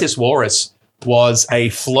Walrus. SS Walrus was a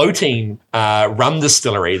floating rum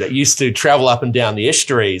distillery that used to travel up and down the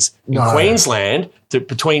estuaries in Queensland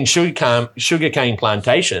between sugarcane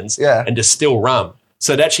plantations and distill rum.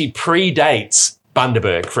 So it actually predates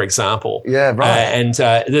Bundaberg, for example. Yeah, right. And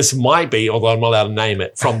this might be, although I'm not allowed to name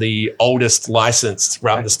it, from the oldest licensed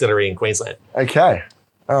rum distillery in Queensland. Okay.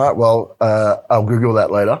 All right. Well, I'll Google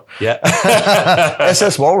that later. Yeah.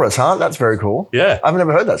 SS Walrus, huh? That's very cool. Yeah. I've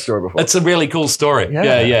never heard that story before. It's a really cool story.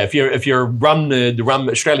 Yeah. If you're a rum nerd,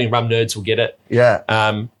 the Australian rum nerds will get it. Yeah.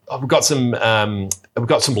 We've got some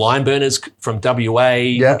lime burners from WA.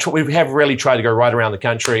 Yeah. We have really tried to go right around the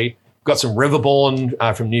country. We've got some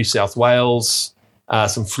Riverborn from New South Wales.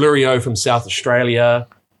 Some Flurio from South Australia.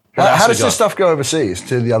 How does this stuff go overseas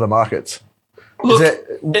to the other markets? Look,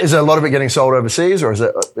 is there a lot of it getting sold overseas, or is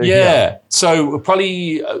it? Yeah. So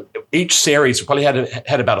probably each series we probably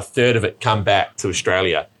had about a third of it come back to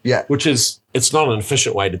Australia. Yeah. Which is, it's not an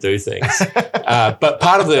efficient way to do things. But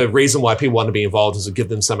part of the reason why people want to be involved is to give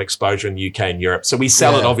them some exposure in the UK and Europe. So we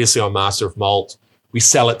sell it obviously on Master of Malt. We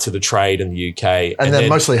sell it to the trade in the UK. And they're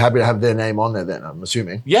mostly happy to have their name on there then, I'm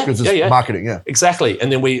assuming. Yeah, because it's marketing, Exactly. And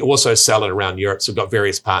then we also sell it around Europe. So we've got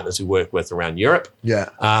various partners we work with around Europe. Yeah.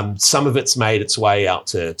 Some of it's made its way out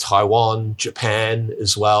to Taiwan, Japan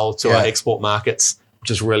as well, to our export markets, which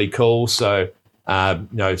is really cool. So,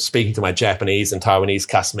 speaking to my Japanese and Taiwanese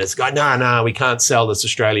customers, go, no, we can't sell this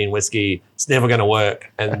Australian whiskey. It's never going to work.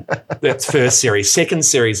 And that's first series. Second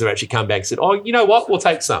series have actually come back and said, oh, you know what? We'll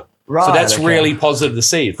take some. Right, so that's really positive to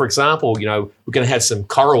see. For example, we're going to have some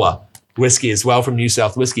Corolla whiskey as well from New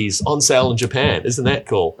South Whiskies on sale in Japan. Isn't that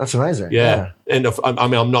cool? That's amazing. Yeah. And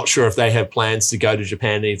I'm not sure if they have plans to go to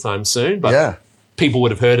Japan anytime soon, but people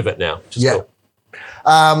would have heard of it now. Which is cool.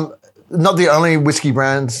 Not the only whiskey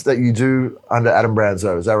brands that you do under Adam Brands,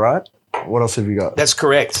 though. Is that right? What else have you got? That's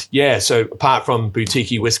correct. Yeah. So apart from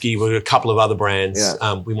boutique whiskey, we've got a couple of other brands.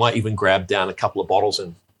 Yeah. We might even grab down a couple of bottles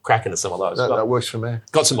and crack into some of those. That works for me.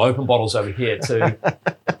 Got some open bottles over here too.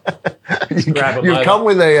 You've come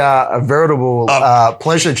with a veritable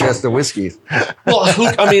pleasure chest of whiskeys. Well,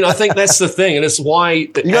 look, I think that's the thing, and it's why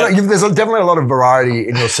there's definitely a lot of variety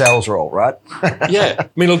in your sales role, right? Yeah,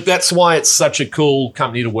 look, that's why it's such a cool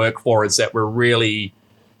company to work for. Is that we're really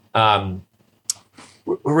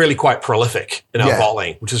quite prolific in our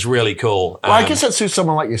bottling, which is really cool. Well, I guess that suits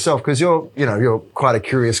someone like yourself because you're quite a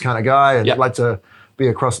curious kind of guy and like to be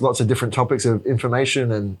across lots of different topics of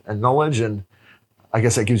information and knowledge, and I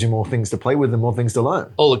guess that gives you more things to play with and more things to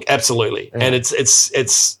learn. Oh, look, absolutely. Yeah. And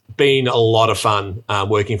it's been a lot of fun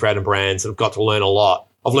working for Adam Brands. I've got to learn a lot.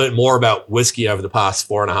 I've learned more about whiskey over the past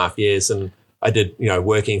 4.5 years than I did,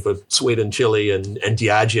 working for Sweden, Chile, and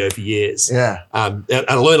Diageo for years. Yeah. And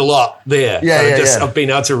I learned a lot there. I've been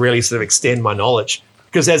able to really sort of extend my knowledge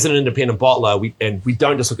because as an independent bottler, we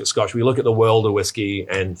don't just look at Scotch. We look at the world of whiskey,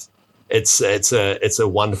 and it's a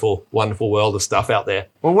wonderful, wonderful world of stuff out there.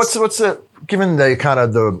 Well, what's the given the kind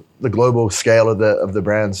of the global scale of the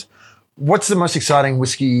brands, what's the most exciting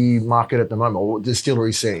whiskey market at the moment, or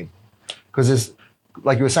distillery scene? Because there's,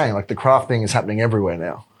 like you were saying, like the craft thing is happening everywhere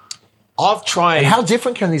now. I've tried. And how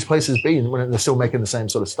different can these places be when they're still making the same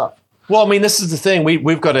sort of stuff? Well, this is the thing.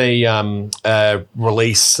 We've got a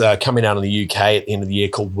release coming out in the UK at the end of the year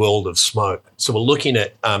called World of Smoke. So we're looking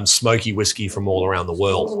at smoky whiskey from all around the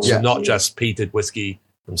world. So not just peated whiskey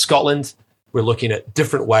from Scotland. We're looking at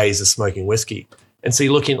different ways of smoking whiskey. And so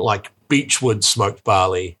you're looking at like beechwood smoked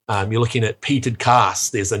barley. You're looking at peated casks.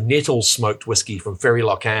 There's a nettle smoked whiskey from Ferry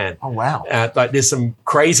Loch Ann. Oh, wow. Like there's some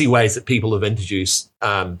crazy ways that people have introduced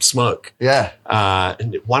smoke. Yeah.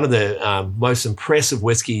 And one of the most impressive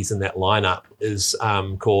whiskeys in that lineup is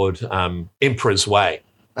called Emperor's Way.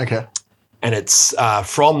 Okay. And it's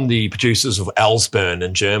from the producers of Elsburn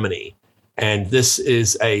in Germany. And this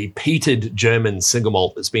is a peated German single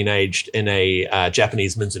malt that's been aged in a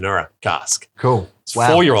Japanese Mizunara cask. Cool. It's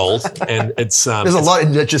 4-year-old, and it's there's a lot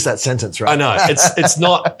in just that sentence, right? I know it's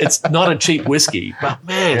not a cheap whiskey, but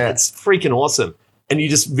man, it's freaking awesome. And you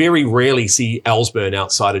just very rarely see Elsburn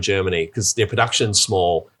outside of Germany because their production's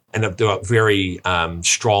small and they've got very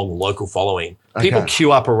strong local following. People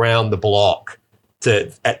queue up around the block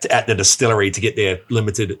at the distillery to get their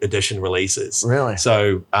limited edition releases. Really?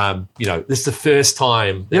 So, this is the first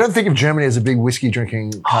time. You don't think of Germany as a big whiskey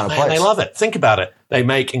drinking kind of place. They love it. Think about it. They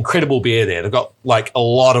make incredible beer there. They've got like a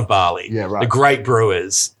lot of barley. Yeah, right. They're great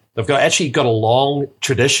brewers. They've actually got a long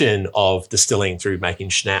tradition of distilling through making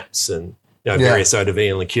schnapps and various eau de vie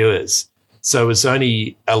and liqueurs. So it's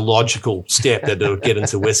only a logical step that they'll get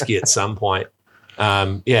into whiskey at some point.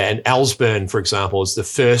 And Elsburn, for example, is the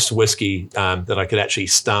first whiskey that I could actually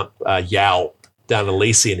stump Yao down in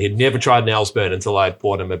Lisi, and he'd never tried an Elsburn until I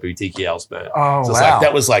bought him a boutique Elsburn. Oh, so wow.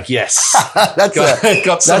 That was like, yes.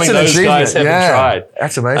 got something those guys haven't tried.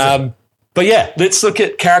 That's amazing. But yeah, let's look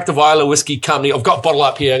at Character Weiler Whiskey Company. I've got a bottle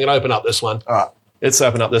up here. I'm going to open up this one. All right. Let's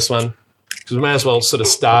open up this one because we may as well sort of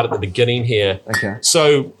start at the beginning here. Okay.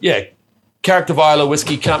 So, Character Weiler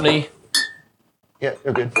Whiskey Company. Yeah,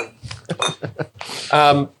 you're good.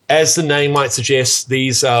 As the name might suggest,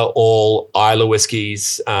 these are all Islay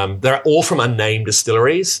whiskies. They're all from unnamed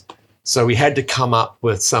distilleries. So we had to come up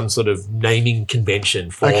with some sort of naming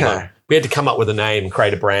convention for them. We had to come up with a name and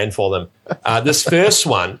create a brand for them. This first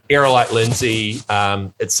one, Aerolite Lindsay,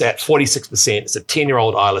 it's at 46%. It's a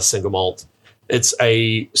 10-year-old Islay single malt. It's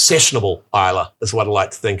a sessionable Islay, is what I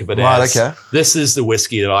like to think of it as. Okay. This is the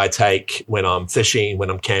whiskey that I take when I'm fishing, when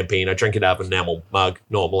I'm camping. I drink it out of an enamel mug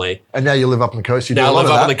normally. And now you live up on the coast. I live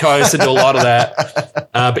up on the coast and do a lot of that.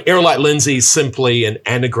 But Aerolite Lindsay is simply an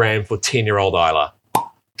anagram for 10-year-old Islay.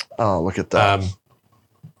 Oh, look at that.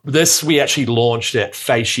 This we actually launched at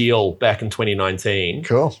Facial back in 2019.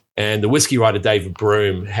 Cool. And the whiskey writer David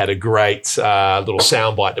Broom had a great little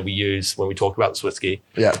soundbite that we used when we talked about this whiskey.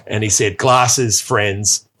 Yeah. And he said, "Glasses,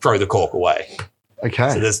 friends, throw the cork away." Okay.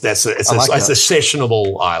 So it's a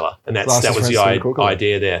sessionable Islay, and that was the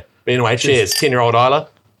idea there. But anyway, cheers, 10-year-old Islay.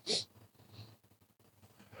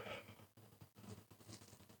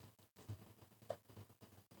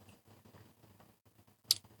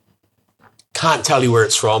 Can't tell you where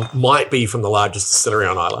it's from. Might be from the largest distillery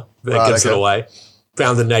on Islay. That gives it away.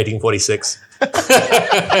 Founded in 1846.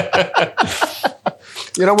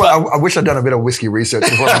 You know what? I wish I'd done a bit of whiskey research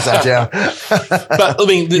before I sat down. But I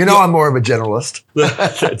mean, I'm more of a generalist.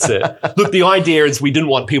 That's it. Look, the idea is we didn't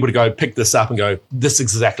want people to go pick this up and go, "This is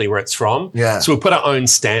exactly where it's from." Yeah. So we put our own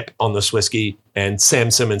stamp on this whiskey. And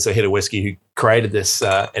Sam Simmons, the head of whiskey, who created this,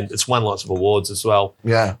 and it's won lots of awards as well.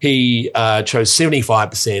 Yeah. He chose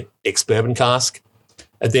 75% ex-bourbon cask.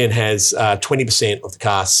 It then has 20% of the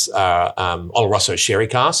casks are Oloroso sherry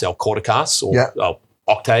casks, our quarter casks, or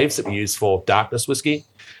octaves that we use for darkness whiskey.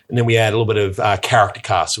 And then we add a little bit of character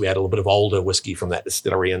casks. So we add a little bit of older whiskey from that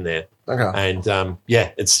distillery in there. Okay. And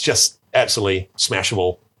it's just absolutely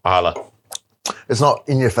smashable Islay. It's not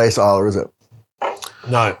in your face Islay, is it?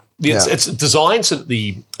 No. It's designed so that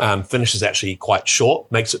the finish is actually quite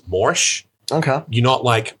short, makes it moorish. Okay. You're not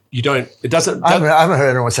like, you don't, it doesn't. I haven't heard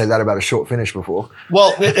anyone say that about a short finish before.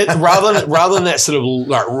 Well, rather than that sort of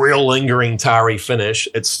like real lingering tarry finish,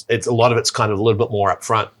 it's a lot of it's kind of a little bit more up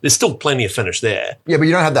front. There's still plenty of finish there. Yeah, but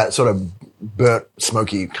you don't have that sort of burnt,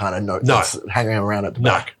 smoky kind of note that's hanging around at the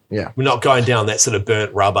back. Yeah. We're not going down that sort of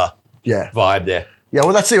burnt rubber vibe there. Yeah,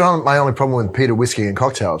 well, that's my only problem with peated whiskey and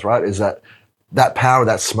cocktails, right? Is that power,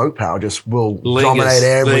 that smoke power just will dominate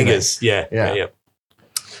everything. Yeah.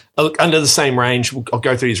 Look, under the same range, I'll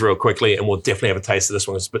go through these real quickly, and we'll definitely have a taste of this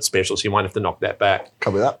one. It's a bit special, so you might have to knock that back.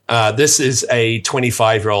 Copy that. This is a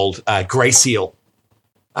 25-year-old Grey Seal.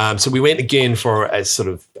 So we went again for a sort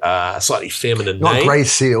of slightly feminine name. Not Grey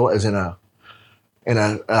Seal as in a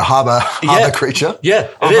harbour creature. Yeah,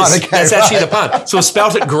 it is. Okay, that's actually the pun. So I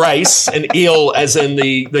spelt it Grace and eel as in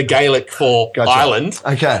the Gaelic for island.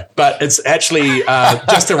 Okay. But it's actually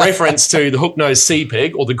just a reference to the hook-nosed sea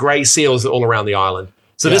pig or the grey seals all around the island.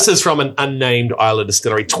 So this is from an unnamed Islay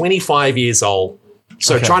distillery, 25 years old.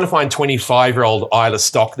 So trying to find 25-year-old Islay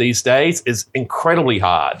stock these days is incredibly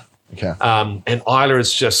hard. Okay. And Islay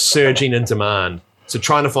is just surging in demand. So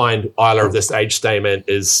trying to find Islay of this age statement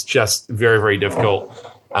is just very, very difficult.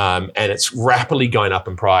 And it's rapidly going up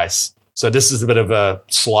in price. So this is a bit of a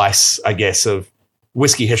slice, I guess, of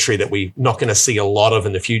whiskey history that we're not going to see a lot of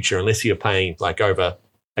in the future unless you're paying like over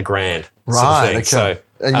 $1,000. Right. Okay. So,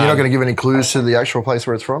 and you're not going to give any clues to the actual place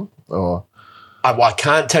where it's from? Or? I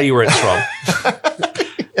can't tell you where it's from.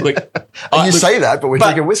 Look, say that, but we're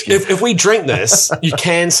drinking whiskey. If we drink this, you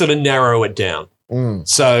can sort of narrow it down.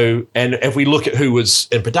 So, and if we look at who was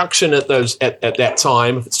in production at that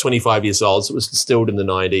time, if it's 25 years old, so it was distilled in the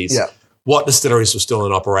 90s. Yeah. What distilleries were still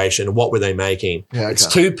in operation? What were they making? Yeah, okay. It's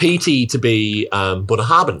too peaty to be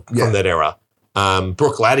Bunnahabhain from that era.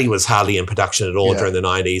 Brook Laddie was hardly in production at all during the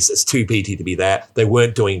 90s. It's too peaty to be that. They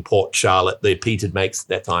weren't doing Port Charlotte, the peated makes at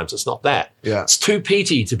that time, so it's not that. Yeah. It's too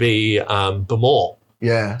peaty to be Bemore.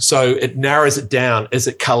 Yeah. So it narrows it down. Is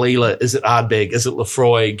it Kalila? Is it Ardbeg? Is it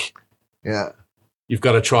Lefroy? Yeah. You've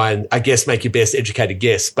got to try and, I guess, make your best educated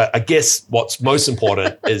guess. But I guess what's most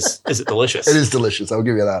important is it delicious? It is delicious. I'll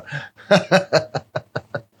give you that.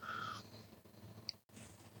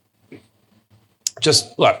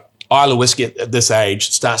 Just look, Islay whiskey at this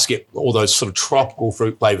age starts to get all those sort of tropical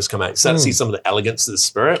fruit flavors come out. You start to see some of the elegance of the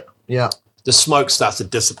spirit. Yeah. The smoke starts to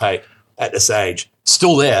dissipate at this age. It's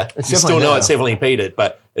still there. You still know there. it's definitely peated,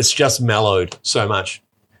 but it's just mellowed so much.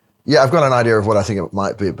 Yeah, I've got an idea of what I think it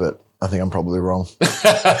might be, but I think I'm probably wrong.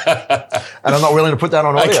 And I'm not willing to put that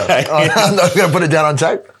on audio. Okay. I'm not going to put it down on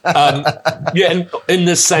tape. And in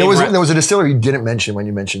the same... There was a distillery you didn't mention when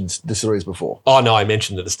you mentioned distilleries before. Oh, no, I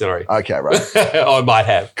mentioned the distillery. Okay, right. I might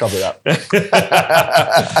have. Copy that.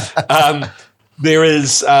 There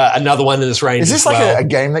is another one in this range. Is this like a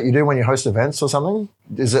game that you do when you host events or something?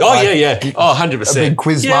 Is it? Oh, yeah. Oh, 100%. A big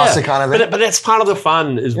quiz master kind of thing. But that's part of the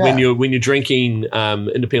fun is when you're drinking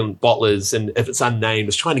independent bottlers, and if it's unnamed,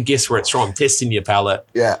 it's trying to guess where it's from, testing your palate.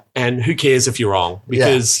 Yeah. And who cares if you're wrong?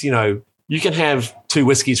 Because, you can have two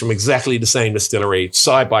whiskeys from exactly the same distillery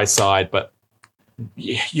side by side, but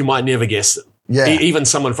you might never guess them. Yeah. Even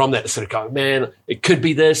someone from that sort of go, man, it could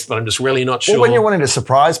be this, but I'm just really not sure. Well, when you're wanting to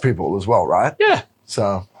surprise people as well, right? Yeah.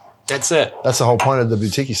 So that's it. That's the whole point of the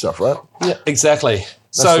boutique stuff, right? Yeah, exactly.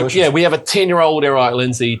 Delicious. We have a 10-year-old Airlight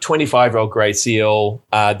Lindsay, 25-year-old Grey Seal.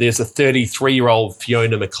 There's a 33-year-old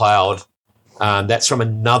Fiona McLeod. That's from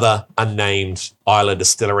another unnamed Islay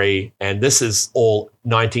distillery, and this is all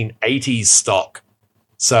 1980s stock.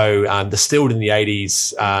 So distilled in the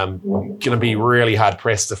 80s, going to be really hard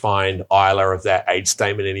pressed to find Islay of that age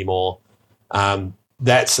statement anymore.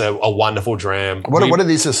 That's a wonderful dram. What are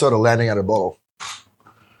these sort of landing at a bottle?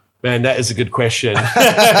 Man, that is a good question.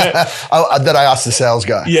 That I asked the sales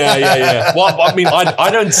guy. Yeah. Well, I mean,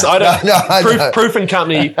 I don't. Proof and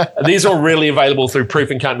Company. These are really available through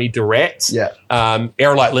Proof and Company direct. Yeah.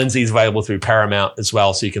 Airlight Lindsay is available through Paramount as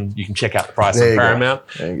well, so you can check out the price on Paramount.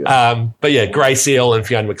 There you go. But yeah, Grey Seal and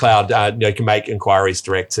Fiona McLeod, can make inquiries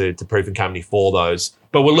direct to Proof and Company for those.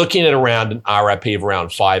 But we're looking at around an RRP of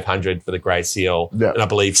around 500 for the Grey Seal, and I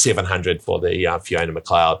believe 700 for the Fiona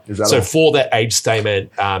McLeod. So for that age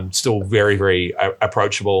statement, still very, very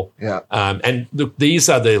approachable. Yeah. And these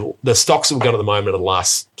are the stocks that we've got at the moment are the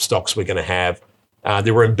last stocks we're going to have.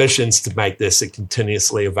 There were ambitions to make this a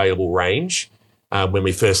continuously available range when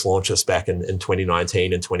we first launched this back in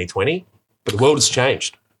 2019 and 2020. But the world has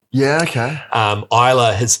changed. Yeah, okay.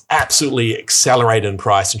 Islay has absolutely accelerated in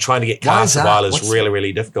price, and trying to get casks of Islay is really,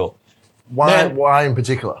 really difficult. Why in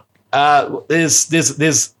particular?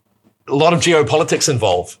 There's a lot of geopolitics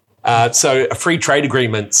involved. So free trade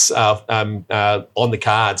agreements on the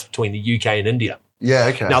cards between the UK and India. Yeah,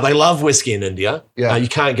 okay. Now, they love whiskey in India. Yeah. You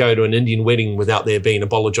can't go to an Indian wedding without there being a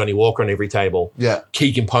bottle of Johnny Walker on every table. Yeah.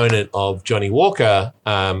 Key component of Johnny Walker,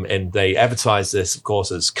 and they advertise this, of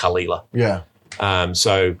course, as Kalila. Yeah.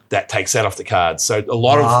 So that takes that off the cards. So a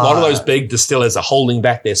lot of those big distillers are holding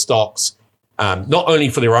back their stocks, not only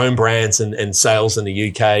for their own brands and sales in the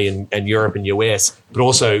UK and Europe and US, but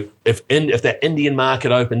also if that Indian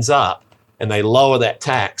market opens up and they lower that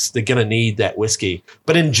tax, they're going to need that whiskey.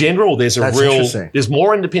 But in general, there's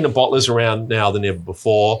more independent bottlers around now than ever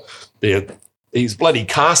before. These bloody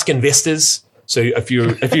cask investors. So if you're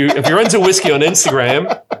into whiskey on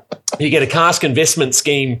Instagram, you get a cask investment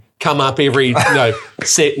scheme come up every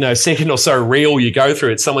second or so reel you go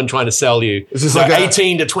through. It's someone trying to sell you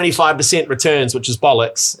 18 to 25% returns, which is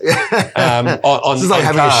bollocks. This is like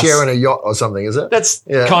having a share in a yacht or something, is it? That's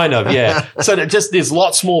kind of, yeah. So there's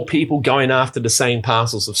lots more people going after the same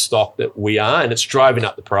parcels of stock that we are, and it's driving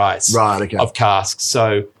up the price of casks.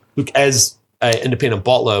 So look, as an independent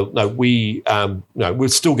bottler, we're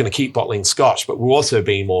still going to keep bottling Scotch, but we're also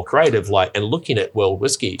being more creative, and looking at world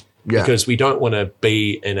whiskey because we don't want to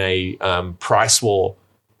be in a price war,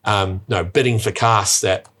 bidding for casks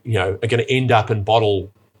that, are going to end up in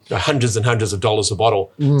bottle hundreds and hundreds of dollars a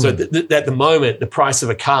bottle. So at the moment, the price of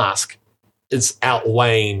a cask is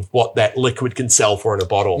outweighing what that liquid can sell for in a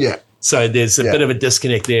bottle. Yeah. So there's a bit of a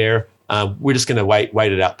disconnect there. We're just going to wait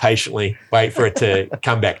it out patiently, wait for it to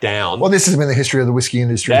come back down. Well, this has been the history of the whiskey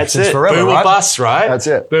industry since it. forever, Boom right? or bust, right? That's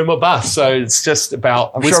it. Boom or bust. So it's just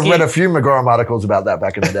about I'm whiskey. sure I've read a few McGoram articles about that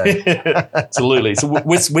back in the day. Absolutely. So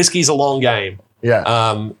whiskey's a long game. Yeah.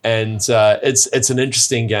 And it's an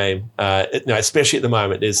interesting game, especially at the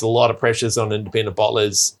moment. There's a lot of pressures on independent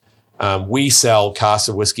bottlers. We sell casks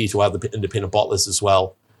of whiskey to other independent bottlers as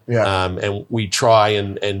well. Yeah. And we try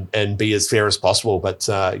and be as fair as possible, but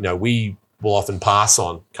we will often pass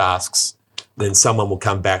on casks. Then someone will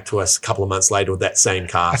come back to us a couple of months later with that same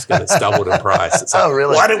cask, and it's doubled in price. It's like, oh,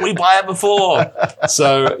 really? Why didn't we buy it before?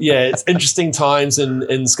 So it's interesting times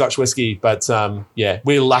in Scotch whiskey, but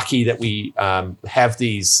we're lucky that we have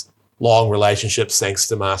these long relationships thanks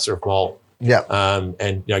to Master of Malt. Yeah.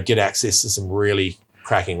 And get access to some really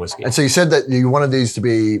cracking whiskey. And so you said that you wanted these to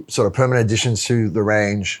be sort of permanent additions to the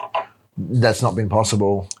range. That's not been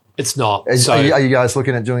possible. It's not. Are you guys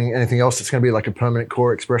looking at doing anything else that's going to be like a permanent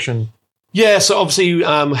core expression? Yeah, so obviously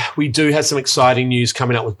we do have some exciting news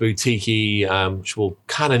coming out with Boutique, which we'll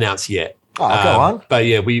can't announce yet. Oh, go on. But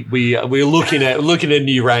yeah, we're looking at a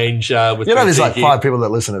new range with Boutique. There's like 5 people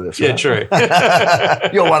that listen to this, right? Yeah,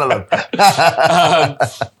 true. You're one of them.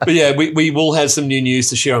 But yeah, we will have some new news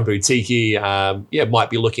to share on Boutique. Might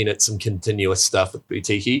be looking at some continuous stuff with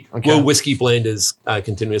Boutique. Okay. Will Whiskey Blend is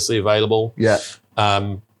continuously available. Yeah.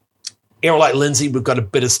 Aerolite Lindsay, we've got a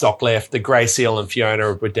bit of stock left. The Grey Seal and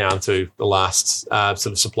Fiona, we're down to the last sort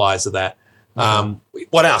of supplies of that.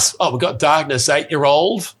 What else? Oh, we've got Darkness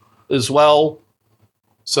 8-year-old as well.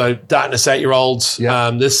 So Darkness 8-year-olds.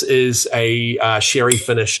 Yeah. This is a sherry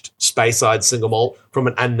finished Speyside single malt from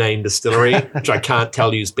an unnamed distillery, which I can't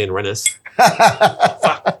tell you is Ben Rennes.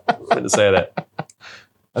 Fuck, I meant to say that.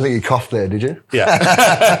 I think you coughed there, did you?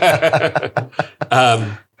 Yeah.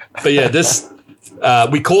 But yeah, this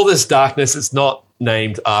we call this Darkness. It's not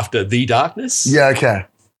named after the Darkness. Yeah, okay.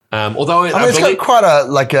 Although it's got quite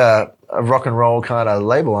a rock and roll kind of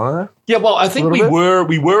label on it. Yeah, well, I think we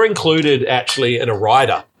were included actually in a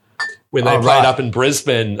rider when they played up in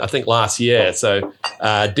Brisbane, I think last year. So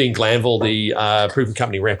Dean Glanville, the Proven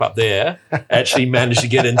Company rep up there, actually managed to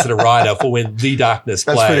get into the rider for when The Darkness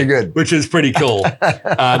played. That's pretty good. Which is pretty cool.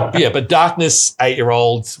 But Darkness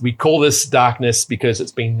 8-year-olds, we call this Darkness because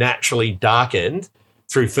it's been naturally darkened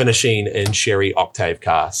through finishing in sherry octave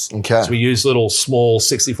casks. Okay. So we use little small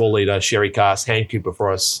 64-litre sherry casks, hand cooper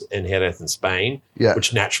for us in Jerez in Spain,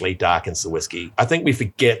 which naturally darkens the whiskey. I think we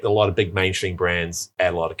forget that a lot of big mainstream brands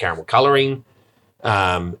add a lot of caramel colouring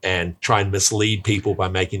and try and mislead people by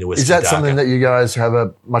making the whiskey darker. Is that something that you guys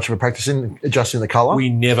have much of a practice in, adjusting the colour? We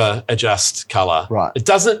never adjust colour. Right. It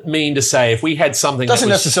doesn't mean to say if we had something doesn't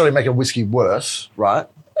necessarily make a whiskey worse, right?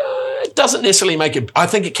 It doesn't necessarily make it. I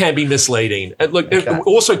think it can be misleading.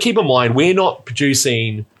 Also keep in mind we're not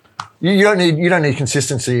producing. You don't need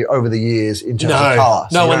consistency over the years in terms of colour.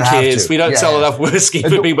 No one cares. We don't sell enough whiskey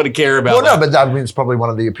for people to care about. Well, no, but that means probably one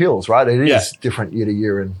of the appeals, right? It is different year to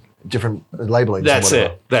year and different labelling. That's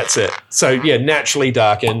it. So yeah, naturally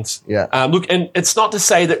darkened. Yeah. Look, and it's not to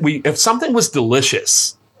say that if something was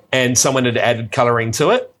delicious and someone had added colouring to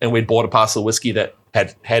it, and we'd bought a parcel of whiskey that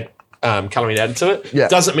had colouring added to it,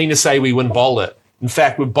 doesn't mean to say we wouldn't bottle it. In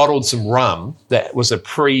fact, we bottled some rum that was a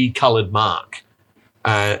pre-coloured mark.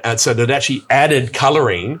 And so they'd actually added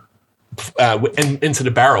colouring into the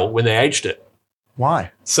barrel when they aged it. Why?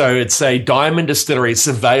 So it's a Diamond Distillery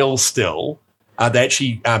Surveil still. They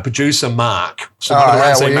actually produce a mark. So one of the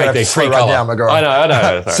ones they make, they pre-colour. I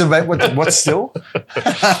know. Surveil, what's still?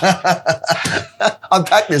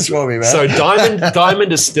 Unpack this for me, man. So Diamond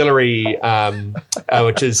Distillery,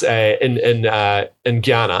 which is in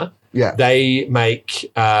Guyana, they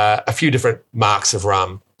make a few different marks of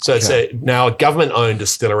rum. So it's now a government-owned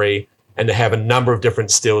distillery, and they have a number of different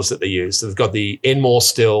stills that they use. So they've got the Enmore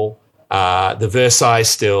still, the Versailles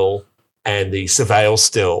still, and the Surveil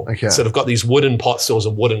still. Okay. So they've got these wooden pot stills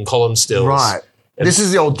and wooden column stills. Right. And this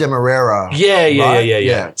is the old Demerara.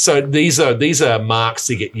 Yeah. So these are marks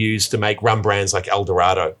that get used to make rum brands like El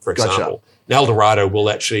Dorado, for example. Now, El Dorado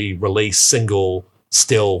will actually release single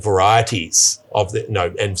still varieties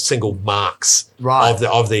and single marks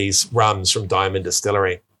of these rums from Diamond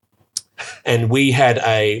Distillery. And we had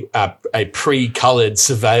a pre-coloured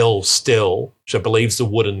Surveil still, which I believe is the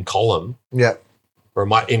wooden column. Yeah.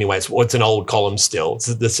 It's an old column still. It's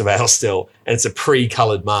the Surveil still, and it's a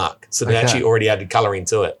pre-coloured mark. So they actually already added colouring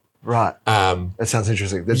to it. Right. That sounds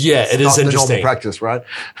interesting. It is interesting. The normal practice, right?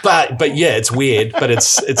 But yeah, it's weird, but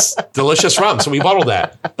it's delicious rum. So we bottle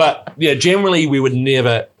that. But yeah, generally we would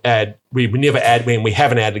never add when we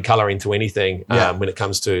haven't added coloring to anything when it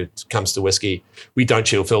comes to whiskey. We don't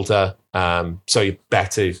chill filter. So you're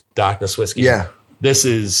back to darkness whiskey. Yeah. This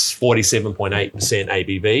is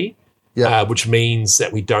 47.8% ABV, which means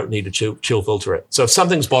that we don't need to chill filter it. So if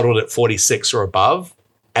something's bottled at 46 or above,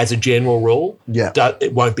 as a general rule,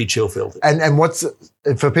 it won't be chill filtered. And what's,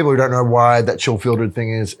 for people who don't know why that chill filtered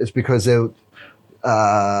thing is, it's because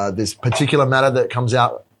there's particular matter that comes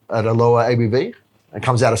out at a lower ABV. It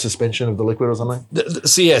comes out of suspension of the liquid or something.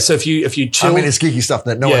 So if you chill, I mean, it's geeky stuff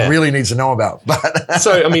that no one really needs to know about. But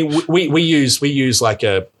so I mean, we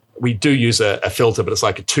do use a filter, but it's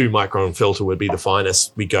like a 2 micron filter would be the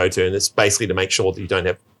finest we go to, and it's basically to make sure that you don't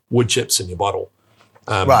have wood chips in your bottle.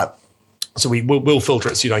 Right. So we'll filter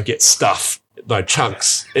it so you don't get stuff, no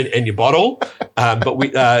chunks in your bottle. But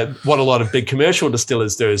what a lot of big commercial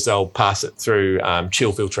distillers do is they'll pass it through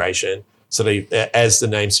chill filtration. So as the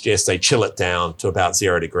name suggests, they chill it down to about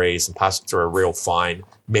 0 degrees and pass it through a real fine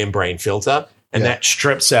membrane filter, and that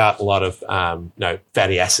strips out a lot of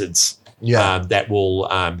fatty acids. That will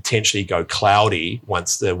potentially go cloudy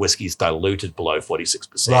once the whiskey's diluted below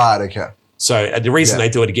 46%. Right. Okay. So the reason they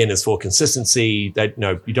do it again is for consistency. That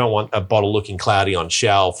you don't want a bottle looking cloudy on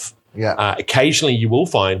shelf. Occasionally you will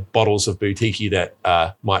find bottles of boutique that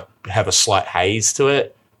might have a slight haze to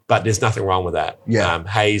it, but there's nothing wrong with that.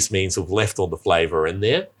 Haze means we've left all the flavor in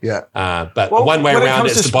there. But one way around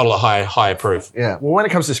it is to bottle at higher proof. Well, when it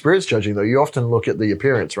comes to spirits judging, though, you often look at the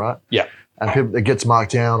appearance, right? And it gets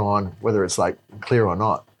marked down on whether it's like clear or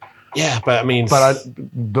not. But I mean,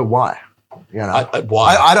 but why?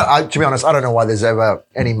 Why? To be honest, I don't know why there's ever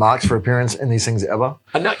any marks for appearance in these things ever.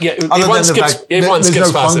 Everyone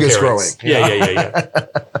skips past appearance. Yeah.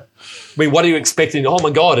 I mean, what are you expecting? Oh my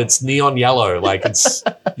God, it's neon yellow. Like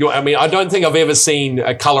I don't think I've ever seen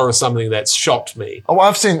a color of something that's shocked me. Oh,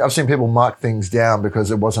 I've seen people mark things down because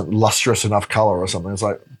it wasn't lustrous enough color or something. It's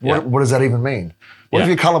like, what does that even mean? What if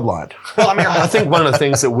you're colorblind? Well, I mean, I think one of the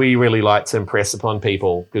things that we really like to impress upon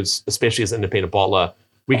people, because especially as an independent bottler,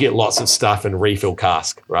 we get lots of stuff in refill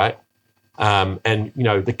cask, right? And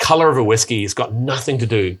the color of a whiskey has got nothing to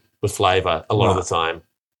do with flavor a lot of the time.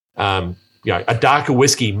 A darker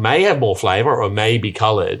whiskey may have more flavor or may be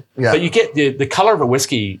colored, but you get the color of a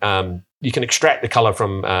whiskey. You can extract the color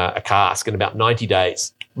from a cask in about 90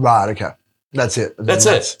 days. Right. Okay. That's it. That's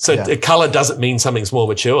it. So the color doesn't mean something's more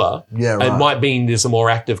mature. Right. It might mean there's a more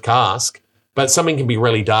active cask, but something can be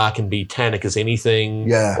really dark and be tannic as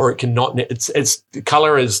anything. Or it cannot. It's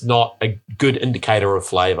color is not a good indicator of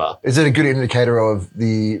flavor. Is it a good indicator of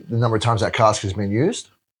the number of times that cask has been used?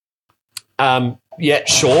 Yeah,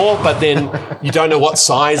 sure, but then you don't know what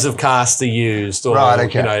size of cask they used, or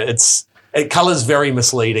color's very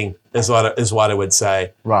misleading, is what I would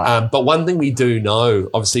say. Right. But one thing we do know,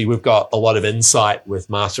 obviously, we've got a lot of insight with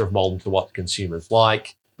Master of Malt into what consumers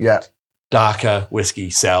like. Darker whiskey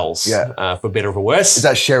sells. For better or for worse. Is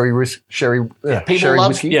that sherry? People love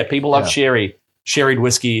whiskey? People love sherry. Sherried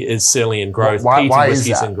whiskey is certainly in growth. Why is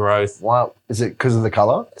that? In growth. Why is it? Because of the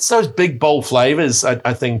color? It's those big, bold flavors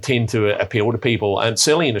I think tend to appeal to people. And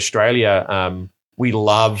certainly in Australia, we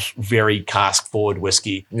love very cask-forward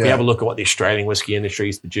whiskey. We have a look at what the Australian whiskey industry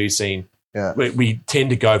is producing. We tend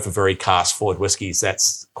to go for very cask-forward whiskeys.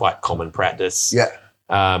 That's quite common practice.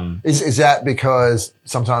 Is that because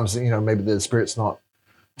sometimes, maybe the spirit's not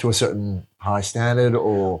to a certain high standard,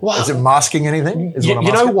 or is it masking anything?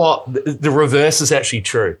 The reverse is actually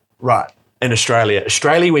true. Right. In Australia,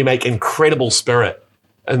 we make incredible spirit,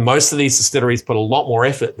 and most of these distilleries put a lot more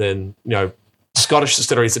effort than Scottish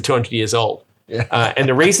distilleries are 200 years old. And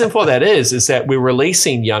the reason for that is that we're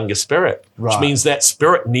releasing younger spirit, which means that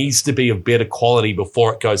spirit needs to be of better quality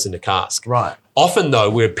before it goes into cask. Right. Often, though,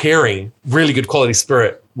 we're pairing really good quality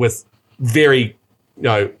spirit with very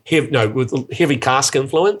with heavy cask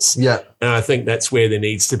influence. And I think that's where there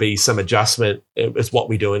needs to be some adjustment. It's what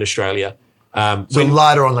we do in Australia. So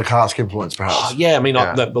lighter on the cask influence, perhaps.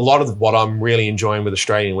 A lot of what I'm really enjoying with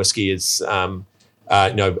Australian whiskey is,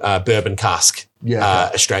 bourbon cask.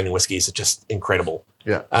 Australian whiskies are just incredible.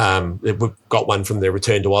 We've got one from the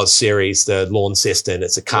Return to Oz series, the Launceston.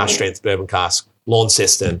 It's a cask strength bourbon cask,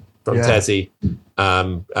 Launceston from Tassie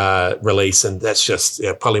release, and that's just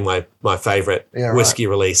probably my favorite whiskey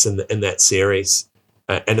release in that series,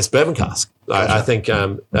 and it's bourbon cask. I think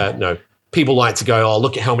people like to go,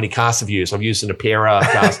 look at how many casks I've used. I've used an Apera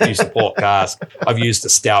cask, I've used a port cask, I've used a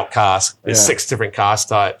stout cask. There's 6 different cask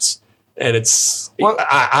types, and it's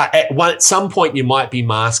at some point you might be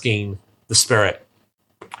masking the spirit.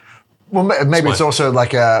 Well, maybe it's also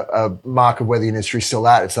like a mark of where the industry's still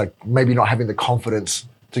at. It's like maybe not having the confidence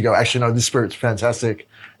to go, actually, no, this spirit's fantastic.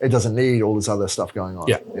 It doesn't need all this other stuff going on.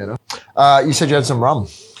 Yeah. You know? You said you had some rum.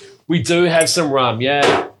 We do have some rum,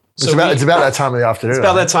 yeah. It's about that time of the afternoon. It's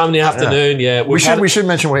about that time in the afternoon, yeah. We should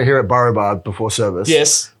mention we're here at Burrow Bar before service.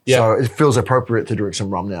 Yes. Yeah. So it feels appropriate to drink some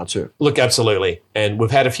rum now too. Look, absolutely. And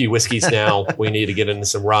we've had a few whiskeys now. We need to get into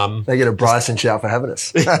some rum. They get a Bryson shout for having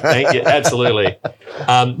us. Thank you. Absolutely.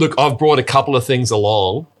 Look, I've brought a couple of things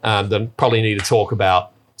along that I probably need to talk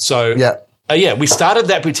about. So, we started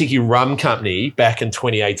that boutique rum company back in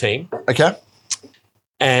 2018. Okay.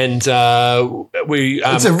 And we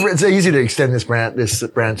it's easy to extend this brand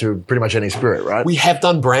to pretty much any spirit, right? We have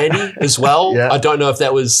done brandy as well. I don't know if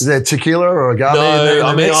that was is there tequila or agave? No,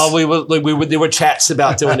 I mean, there were chats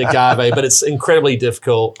about doing agave, but it's incredibly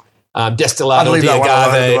difficult. Destilado de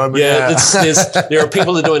agave. There are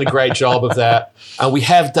people that are doing a great job of that. We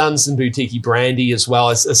have done some boutique brandy as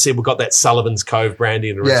well. As I said, we've got that Sullivan's Cove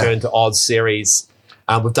brandy in the Return to Oz series.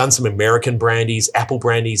 We've done some American brandies, apple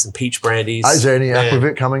brandies, and peach brandies. Is there any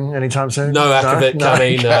aquavit coming anytime soon? No aquavit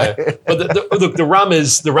coming. Okay. No. But the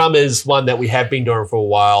rum is one that we have been doing for a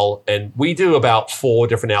while, and we do about 4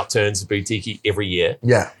 different outturns of boutique every year.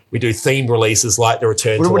 Yeah, we do themed releases like the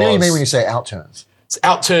Return to Oz. What do you mean when you say outturns?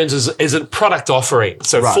 Outturns is a product offering.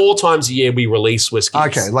 So 4 times a year we release whiskeys.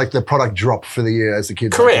 Okay, like the product drop for the year, as the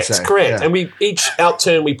kids correct, like to say. Correct. Yeah. And each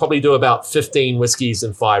outturn we probably do about 15 whiskeys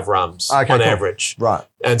and 5 rums on average. Right.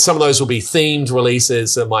 And some of those will be themed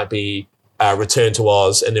releases. It might be Return to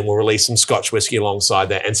Oz, and then we'll release some Scotch whiskey alongside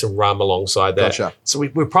that and some rum alongside that. Gotcha. So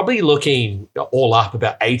we're probably looking all up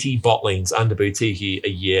about 80 bottlings under boutique a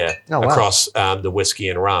year across the whiskey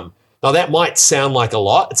and rum. Now that might sound like a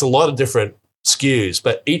lot. It's a lot of different SKUs,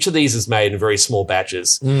 but each of these is made in very small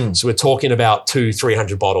batches. So we're talking about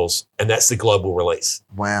 200-300 bottles, and that's the global release.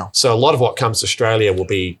 Wow. So a lot of what comes to Australia will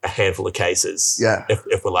be a handful of cases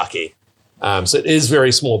if we're lucky. So it is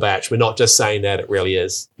very small batch. We're not just saying that, it really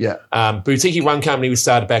is. Yeah. Boutique Rum Company, we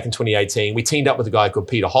started back in 2018. We teamed up with a guy called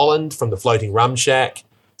Peter Holland from the Floating Rum Shack.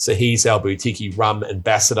 So he's our boutique rum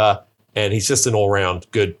ambassador. And he's just an all-round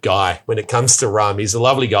good guy when it comes to rum. He's a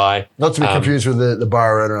lovely guy. Not to be confused with the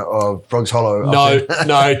bar owner of Frogs Hollow. No,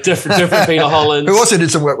 different Peter Holland. Who also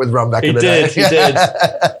did some work with rum back in the day. He did.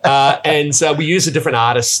 And so we use a different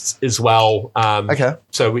artist as well. Okay.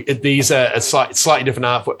 So these are slightly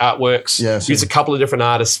different artworks. Yeah, we use a couple of different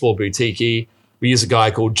artists for boutique. We use a guy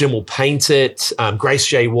called Jim will paint it. Grace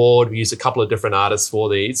J. Ward. We use a couple of different artists for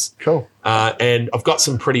these. Cool. And I've got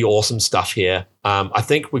some pretty awesome stuff here. I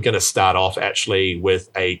think we're going to start off actually with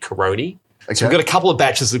a Coroni. Okay. So we've got a couple of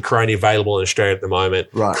batches of Coroni available in Australia at the moment.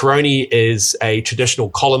 Right. Coroni is a traditional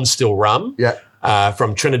column still rum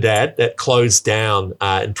from Trinidad that closed down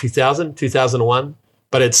in 2001.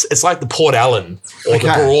 But it's like the Port Allen or the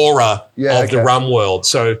Barora of the rum world.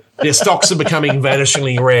 So their stocks are becoming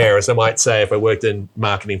vanishingly rare, as I might say if I worked in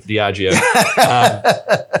marketing for Diageo.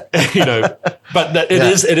 But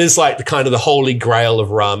it is like the kind of the holy grail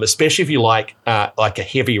of rum, especially if you like a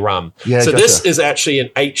heavy rum. Yeah, so this is actually an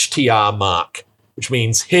HTR mark, which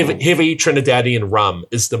means heavy Trinidadian rum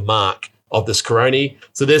is the mark of this Coroni.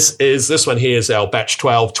 So this one here is our batch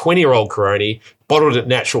 12 20-year-old Coroni, bottled at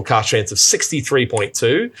natural cask strength of 63.2.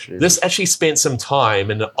 Jeez. This actually spent some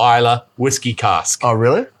time in the Isla whiskey cask. Oh,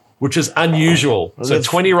 really? Which is unusual. So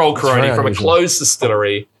 20-year-old Coroni from a closed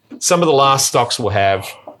distillery. Some of the last stocks we'll have.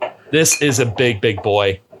 This is a big, big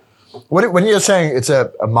boy. When you're saying it's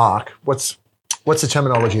a mark, what's the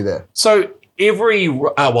terminology there? So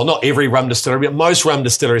not every rum distillery, but most rum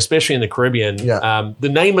distilleries, especially in the Caribbean, the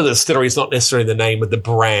name of the distillery is not necessarily the name of the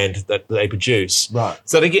brand that they produce. Right.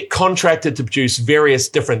 So they get contracted to produce various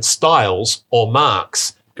different styles or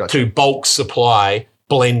marks to bulk supply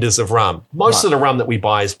blenders of rum. Most of the rum that we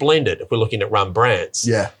buy is blended if we're looking at rum brands.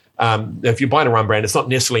 Yeah. If you're buying a rum brand, it's not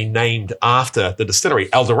necessarily named after the distillery.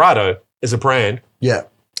 El Dorado is a brand. Yeah.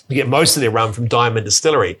 You get most of their rum from Diamond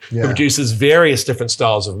Distillery, who produces various different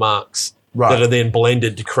styles of marks. Right. That are then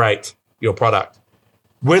blended to create your product.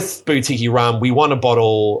 With boutique rum, we want to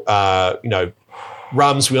bottle,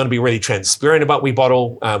 rums. We want to be really transparent about what we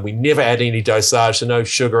bottle. We never add any dosage, so no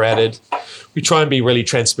sugar added. We try and be really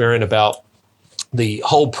transparent about the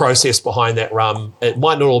whole process behind that rum. It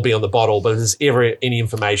might not all be on the bottle, but if there's ever any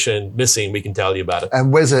information missing, we can tell you about it.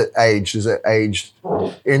 And where's it aged? Is it aged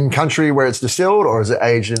in country where it's distilled, or is it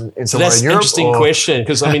aged in somewhere in Europe? That's an interesting question,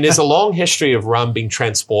 because there's a long history of rum being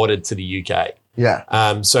transported to the UK.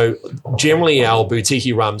 Yeah. So generally, our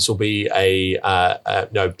boutique rums will be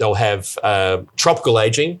they'll have tropical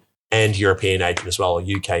aging and European aging as well, or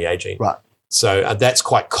UK aging. Right. So that's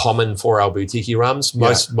quite common for our boutique rums.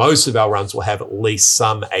 Most of our rums will have at least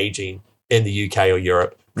some aging in the UK or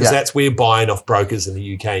Europe, because that's we're buying off brokers in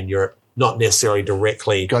the UK and Europe, not necessarily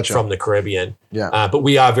directly from the Caribbean. But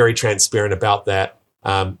we are very transparent about that.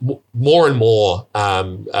 More and more,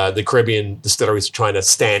 the Caribbean distilleries are trying to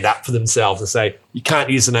stand up for themselves and say, you can't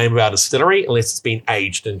use the name of our distillery unless it's been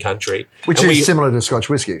aged in country. Which is similar to Scotch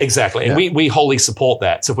whisky. Exactly. And we wholly support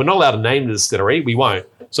that. So if we're not allowed to name the distillery, we won't.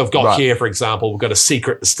 So I've got here, for example, we've got a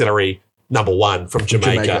secret distillery #1 from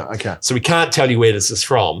Jamaica. Okay. So we can't tell you where this is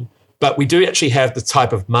from, but we do actually have the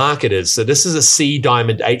type of mark it is. So this is a C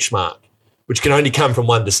Diamond H mark, which can only come from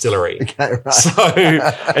one distillery. Okay, right. So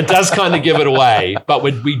it does kind of give it away, but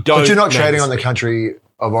we don't. But you're not trading on the country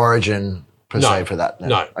of origin per se for that?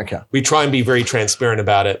 No. Okay. We try and be very transparent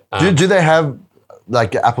about it. Do they have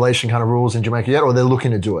like appellation kind of rules in Jamaica yet, or they're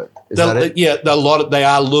looking to do it? Is that it? Yeah, they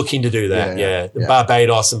are looking to do that.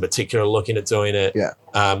 Barbados in particular are looking at doing it. Yeah.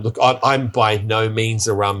 Look, I'm by no means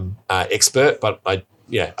a rum expert, but I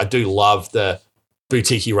do love the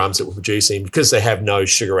boutique rums that we're producing because they have no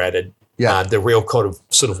sugar added. Yeah. The real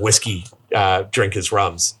sort of whiskey drinkers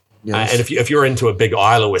rums. Yes. And if you're into a big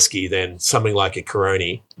Isla whiskey, then something like a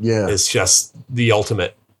Caroni is just the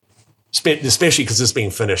ultimate, especially because it's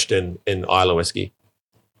being finished in Isla whiskey.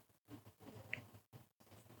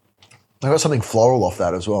 I got something floral off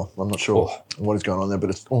that as well. I'm not sure what is going on there,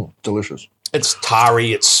 but it's delicious. It's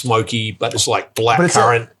tarry, it's smoky, but it's like black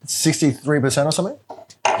currant. 63% or something?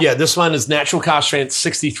 Yeah, this one is natural cask strength,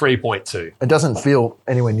 63.2. It doesn't feel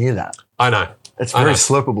anywhere near that. I know. It's very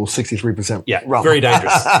slurpable, 63%. Yeah, rum. Very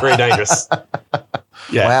dangerous. Very dangerous.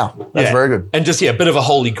 Yeah. Wow, that's very good. And just a bit of a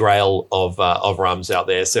holy grail of rums out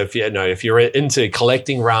there. So if you're into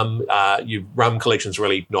collecting rum, your rum collection's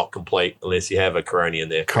really not complete unless you have a Caroni in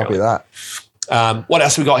there. Copy that. What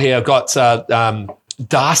else we got here? I've got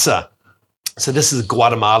Dasa. So this is a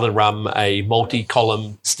Guatemalan rum, a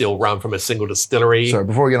multi-column still rum from a single distillery. So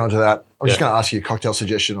before we get on to that, I'm just going to ask you a cocktail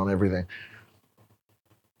suggestion on everything.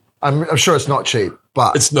 I'm sure it's not cheap,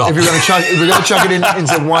 but it's not. If you're going to chuck it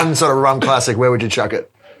into one sort of rum classic, where would you chuck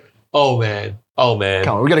it? Oh man.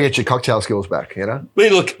 Come on, we got to get your cocktail skills back, you know?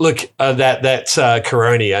 Look, that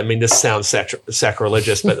Caroni. I mean, this sounds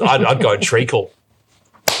sacrilegious, but I'd go treacle.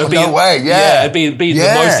 No way, yeah. It'd be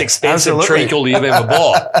the most expensive treacle you've ever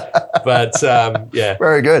bought. But,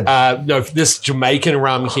 Very good. This Jamaican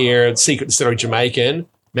rum here, Secret Distillery Jamaican,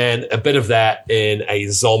 man, a bit of that in a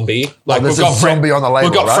zombie. Like we've got zombie on the label,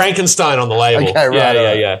 we've got Frankenstein on the label. Okay,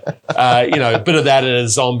 right. Yeah. A bit of that in a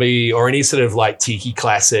zombie or any sort of like tiki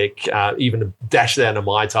classic, even a dash of that in a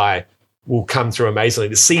Mai Tai will come through amazingly.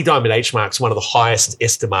 The C Diamond H mark is one of the highest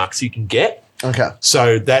ester marks you can get. Okay.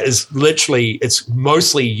 So that is literally, it's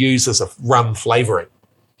mostly used as a rum flavoring.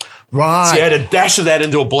 Right. So you add a dash of that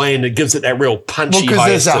into a blend, it gives it that real punchy, well, because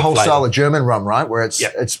there's that whole flavor. style of German rum, right? Where it's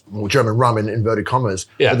German rum in inverted commas.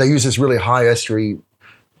 Yeah. But they use this really high estery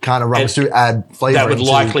kind of rums to add flavor. That would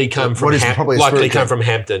likely come from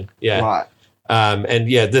Hampton. Yeah. Right.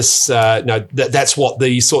 That's what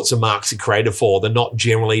these sorts of marks are created for. They're not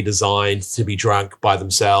generally designed to be drunk by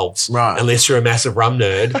themselves, right? Unless you're a massive rum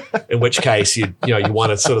nerd, in which case you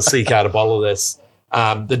want to sort of seek out a bottle of this.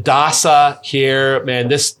 The Dasa here, man,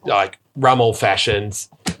 this like rum old fashioned,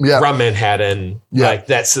 rum Manhattan, like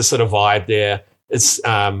that's the sort of vibe there. It's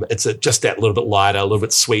just that little bit lighter, a little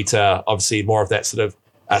bit sweeter, obviously more of that sort of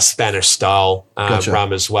Spanish style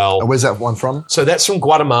rum as well. And where's that one from? So that's from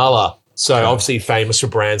Guatemala. So obviously famous for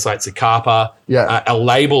brands like Zacapa. Yeah. Our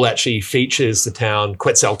label actually features the town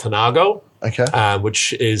Quetzaltenango,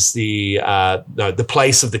 which is the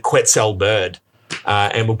place of the Quetzal bird.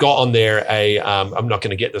 And we've got on there I'm not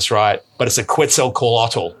going to get this right, but it's a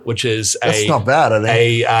Quetzalcoatl, which is that's not bad, I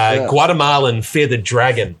think. Guatemalan feathered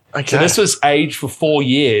dragon. Okay. So this was aged for 4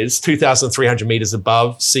 years, 2,300 meters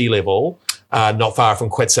above sea level. Not far from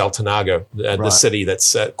Quetzaltenango, the city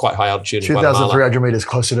that's quite high altitude in Guatemala. 2,300 meters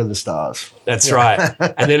closer to the stars. That's right.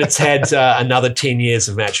 And then it's had another 10 years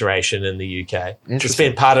of maturation in the UK. It's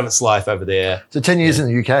spent part of its life over there. So 10 years in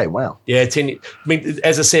the UK, wow. Yeah, 10 years. I mean,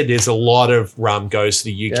 as I said, there's a lot of rum goes to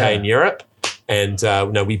the UK and Europe. And,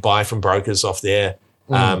 we buy from brokers off there.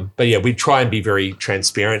 But we try and be very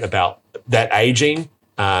transparent about that aging.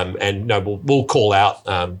 We'll call out,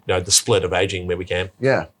 the split of aging where we can.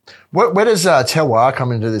 Yeah. Where does terroir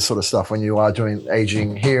come into this sort of stuff when you are doing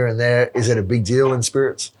aging here and there? Is it a big deal in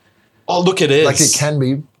spirits? Oh, look, it is. Like it can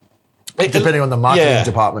be, depending on the marketing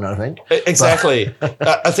department, I think. Exactly.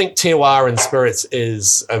 I think terroir in spirits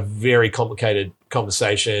is a very complicated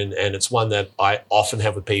conversation, and it's one that I often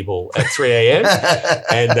have with people at 3 a.m.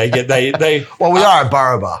 and they. Well, we are a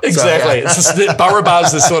borough bar. Exactly. So, yeah. It's just, borough bar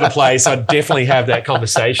is the sort of place I'd definitely have that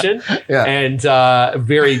conversation. Yeah. And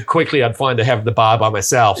very quickly I'd find to have the bar by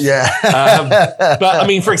myself. Yeah. But I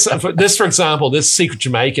mean, for example, this Secret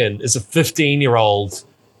Jamaican is a 15-year-old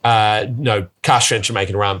cask strength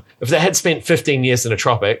Jamaican rum. If they had spent 15 years in the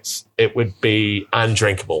tropics, it would be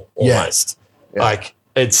undrinkable almost. Yeah. Like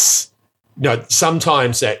it's,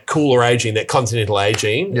 sometimes that cooler aging, that continental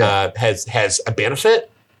aging has a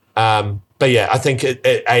benefit. But yeah, I think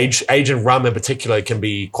age in rum in particular can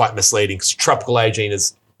be quite misleading because tropical aging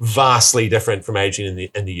is vastly different from aging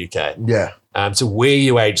in the UK. Yeah. So where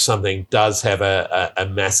you age something does have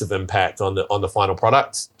a massive impact on the final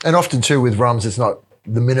product. And often too with rums, it's not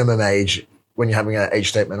the minimum age when you're having an age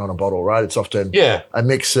statement on a bottle, right? It's often a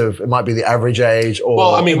mix of, it might be the average age or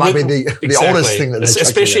it might be the oldest thing that they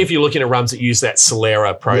especially if you're looking at rums that use that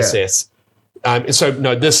Solera process.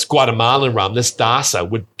 This Guatemalan rum, this Dasa,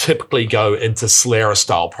 would typically go into Solera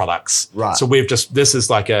style products. Right. So this is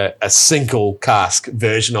like a single cask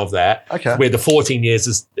version of that. Okay. Where the 14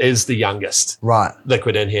 years is the youngest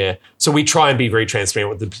liquid in here. So we try and be very transparent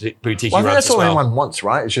with the boutique rums. I think that's all anyone wants,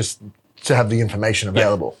 right? It's just to have the information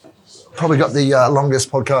available. Yeah. Probably got the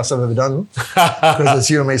longest podcast I've ever done because it's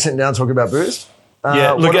you and me sitting down talking about booze.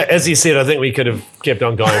 As you said, I think we could have kept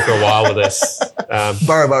on going for a while with this.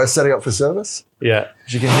 Borough is setting up for service. Yeah.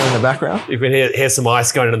 As you can hear in the background. You can hear some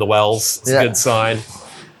ice going in the wells. It's a good sign.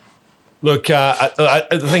 Look, I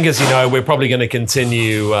think, as you know, we're probably going to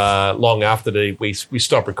continue long after we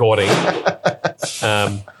stop recording.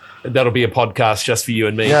 That'll be a podcast just for you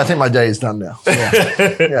and me. Yeah, I think my day is done now.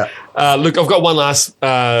 Yeah. Look, I've got one last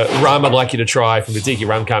rum I'd like you to try from the Tiki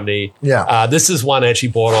Rum Company. Yeah. This is one I actually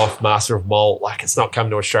bought off Master of Malt. Like, it's not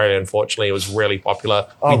come to Australia, unfortunately. It was really popular.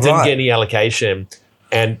 We didn't get any allocation,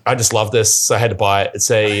 and I just love this, so I had to buy it.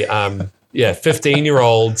 It's a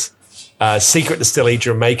 15-year-old Secret Distillery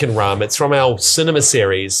Jamaican rum. It's from our cinema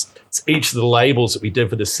series. It's each of the labels that we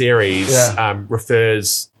did for the series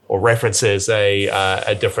refers or references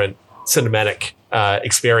a different cinematic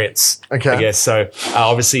experience, I guess. So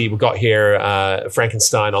obviously we've got here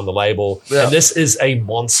Frankenstein on the label, and this is a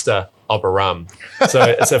monster of a rum. So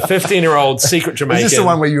it's a 15-year-old Secret Jamaican. Is this the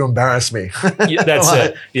one where you embarrass me? Yeah, that's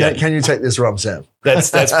it. Yeah. Can you take this rum, Sam?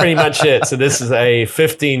 That's pretty much it. So this is a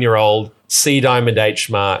 15-year-old Sea Diamond H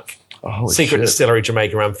Mark Secret Distillery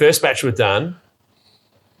Jamaican rum. First batch was done.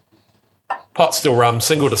 Pot still rum,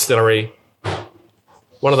 single distillery.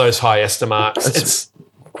 One of those high ester marks. It's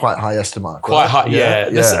quite high ester mark. Quite high, yeah.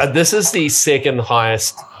 This is the second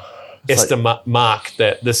highest ester mark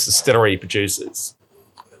that this distillery produces.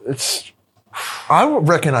 I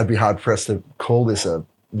reckon I'd be hard pressed to call this a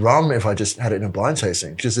rum if I just had it in a blind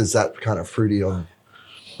tasting. Just as that kind of fruity on.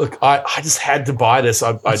 Look, I just had to buy this.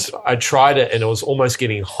 I tried it and it was almost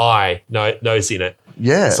getting high nose in it.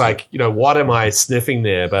 Yeah. It's like, what am I sniffing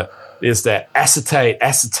there? But there's that acetate,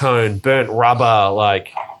 acetone, burnt rubber, like.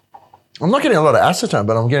 I'm not getting a lot of acetone,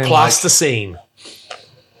 but I'm getting plasticine.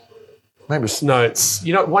 Maybe it's notes.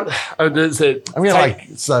 What? There's a. I'm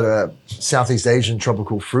getting sort of Southeast Asian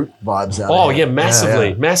tropical fruit vibes out. Oh yeah,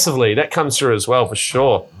 massively. That comes through as well for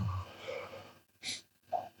sure.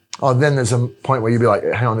 Oh, then there's a point where you'd be like,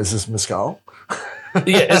 "Hang on, is this mezcal?" Am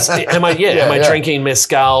I drinking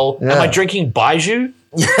mezcal? Yeah. Am I drinking baijiu?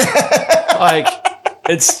 Like.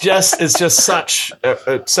 It's just such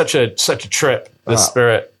a trip. The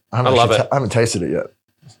spirit, I love it. I haven't tasted it yet.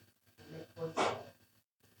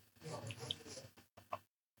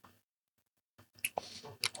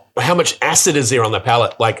 How much acid is there on the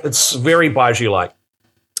palate? Like, it's very baijiu-like,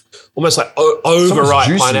 almost like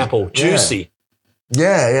overripe pineapple, juicy.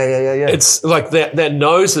 Yeah. It's like that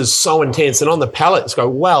nose is so intense, and on the palate, it's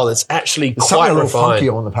wow, it's actually quite something a little refined. Funky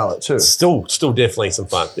on the palate too. Still definitely some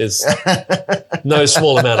funk. There's no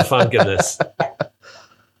small amount of funk in this.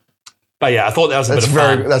 But yeah, I thought that was a bit of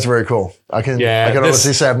fun. That's very cool. I can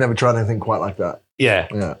honestly say I've never tried anything quite like that.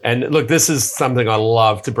 Yeah. And look, this is something I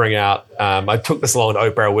love to bring out. I took this along at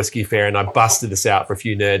Oak Barrel Whiskey Fair and I busted this out for a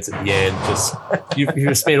few nerds at the end. Just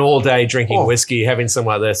you spend all day drinking whiskey, having something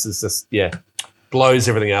like this is just blows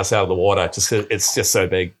everything else out of the water. It's just so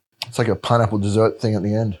big. It's like a pineapple dessert thing at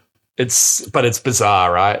the end. But it's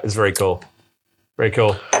bizarre, right? It's very cool. Very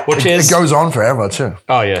cool. It goes on forever too.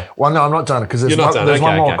 Oh yeah. Well, no, I'm not done because there's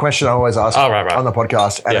one more question I always ask on the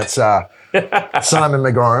podcast, and it's Simon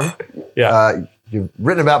McGoram. Yeah. You've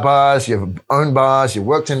written about bars, you've owned bars, you've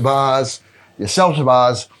worked in bars, you sell to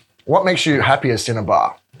bars. What makes you happiest in a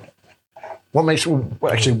bar? What makes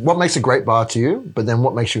a great bar to you? But then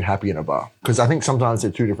what makes you happy in a bar? Because I think sometimes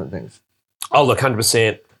they're two different things. Oh, look,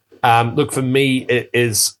 100%. Look, for me, it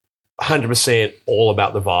is 100% all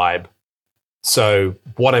about the vibe. So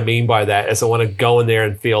what I mean by that is I want to go in there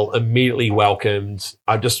and feel immediately welcomed.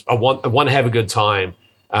 I want to have a good time.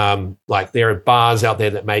 Like there are bars out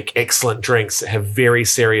there that make excellent drinks, that have very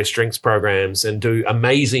serious drinks programs and do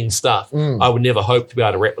amazing stuff. I would never hope to be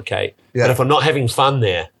able to replicate. Yeah. But if I'm not having fun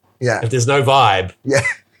there, if there's no vibe,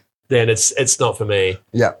 then it's not for me.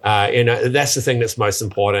 Yeah. That's the thing that's most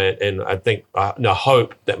important. And I think,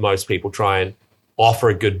 hope that most people try and offer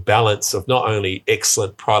a good balance of not only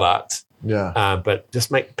excellent product, but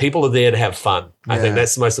just make people are there to have fun. I think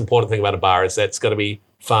that's the most important thing about a bar is that's got to be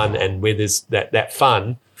fun, and where there's that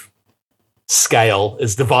fun scale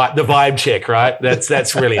is the vibe check, right?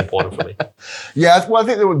 That's really important for me. Yeah, well, I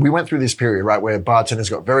think that we went through this period, right, where bartenders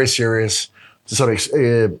got very serious to sort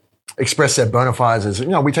of express their bona fides as,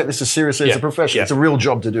 we take this as seriously as a profession. It's a real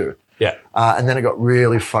job to do. Yeah. And then it got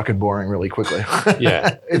really fucking boring really quickly.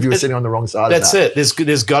 If you were sitting on the wrong side of that. That's it.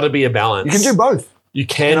 There's got to be a balance. You can do both. You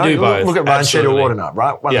can do both. Look at Ryan Shader-Waternup,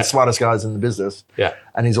 right? One of the smartest guys in the business. Yeah.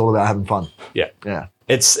 And he's all about having fun. Yeah. Yeah.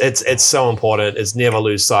 It's so important. It's never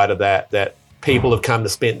lose sight of that people have come to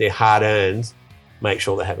spend their hard-earned, make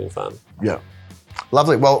sure they're having fun. Yeah.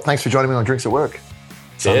 Lovely. Well, thanks for joining me on Drinks at Work.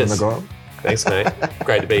 Simon McGoram. Thanks, mate.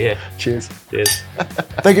 Great to be here. Cheers. Cheers.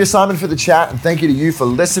 Thank you to Simon for the chat, and thank you to you for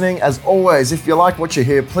listening. As always, if you like what you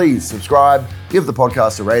hear, please subscribe, give the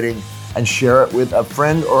podcast a rating, and share it with a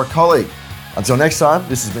friend or a colleague. Until next time,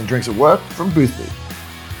 this has been Drinks at Work from Boothby.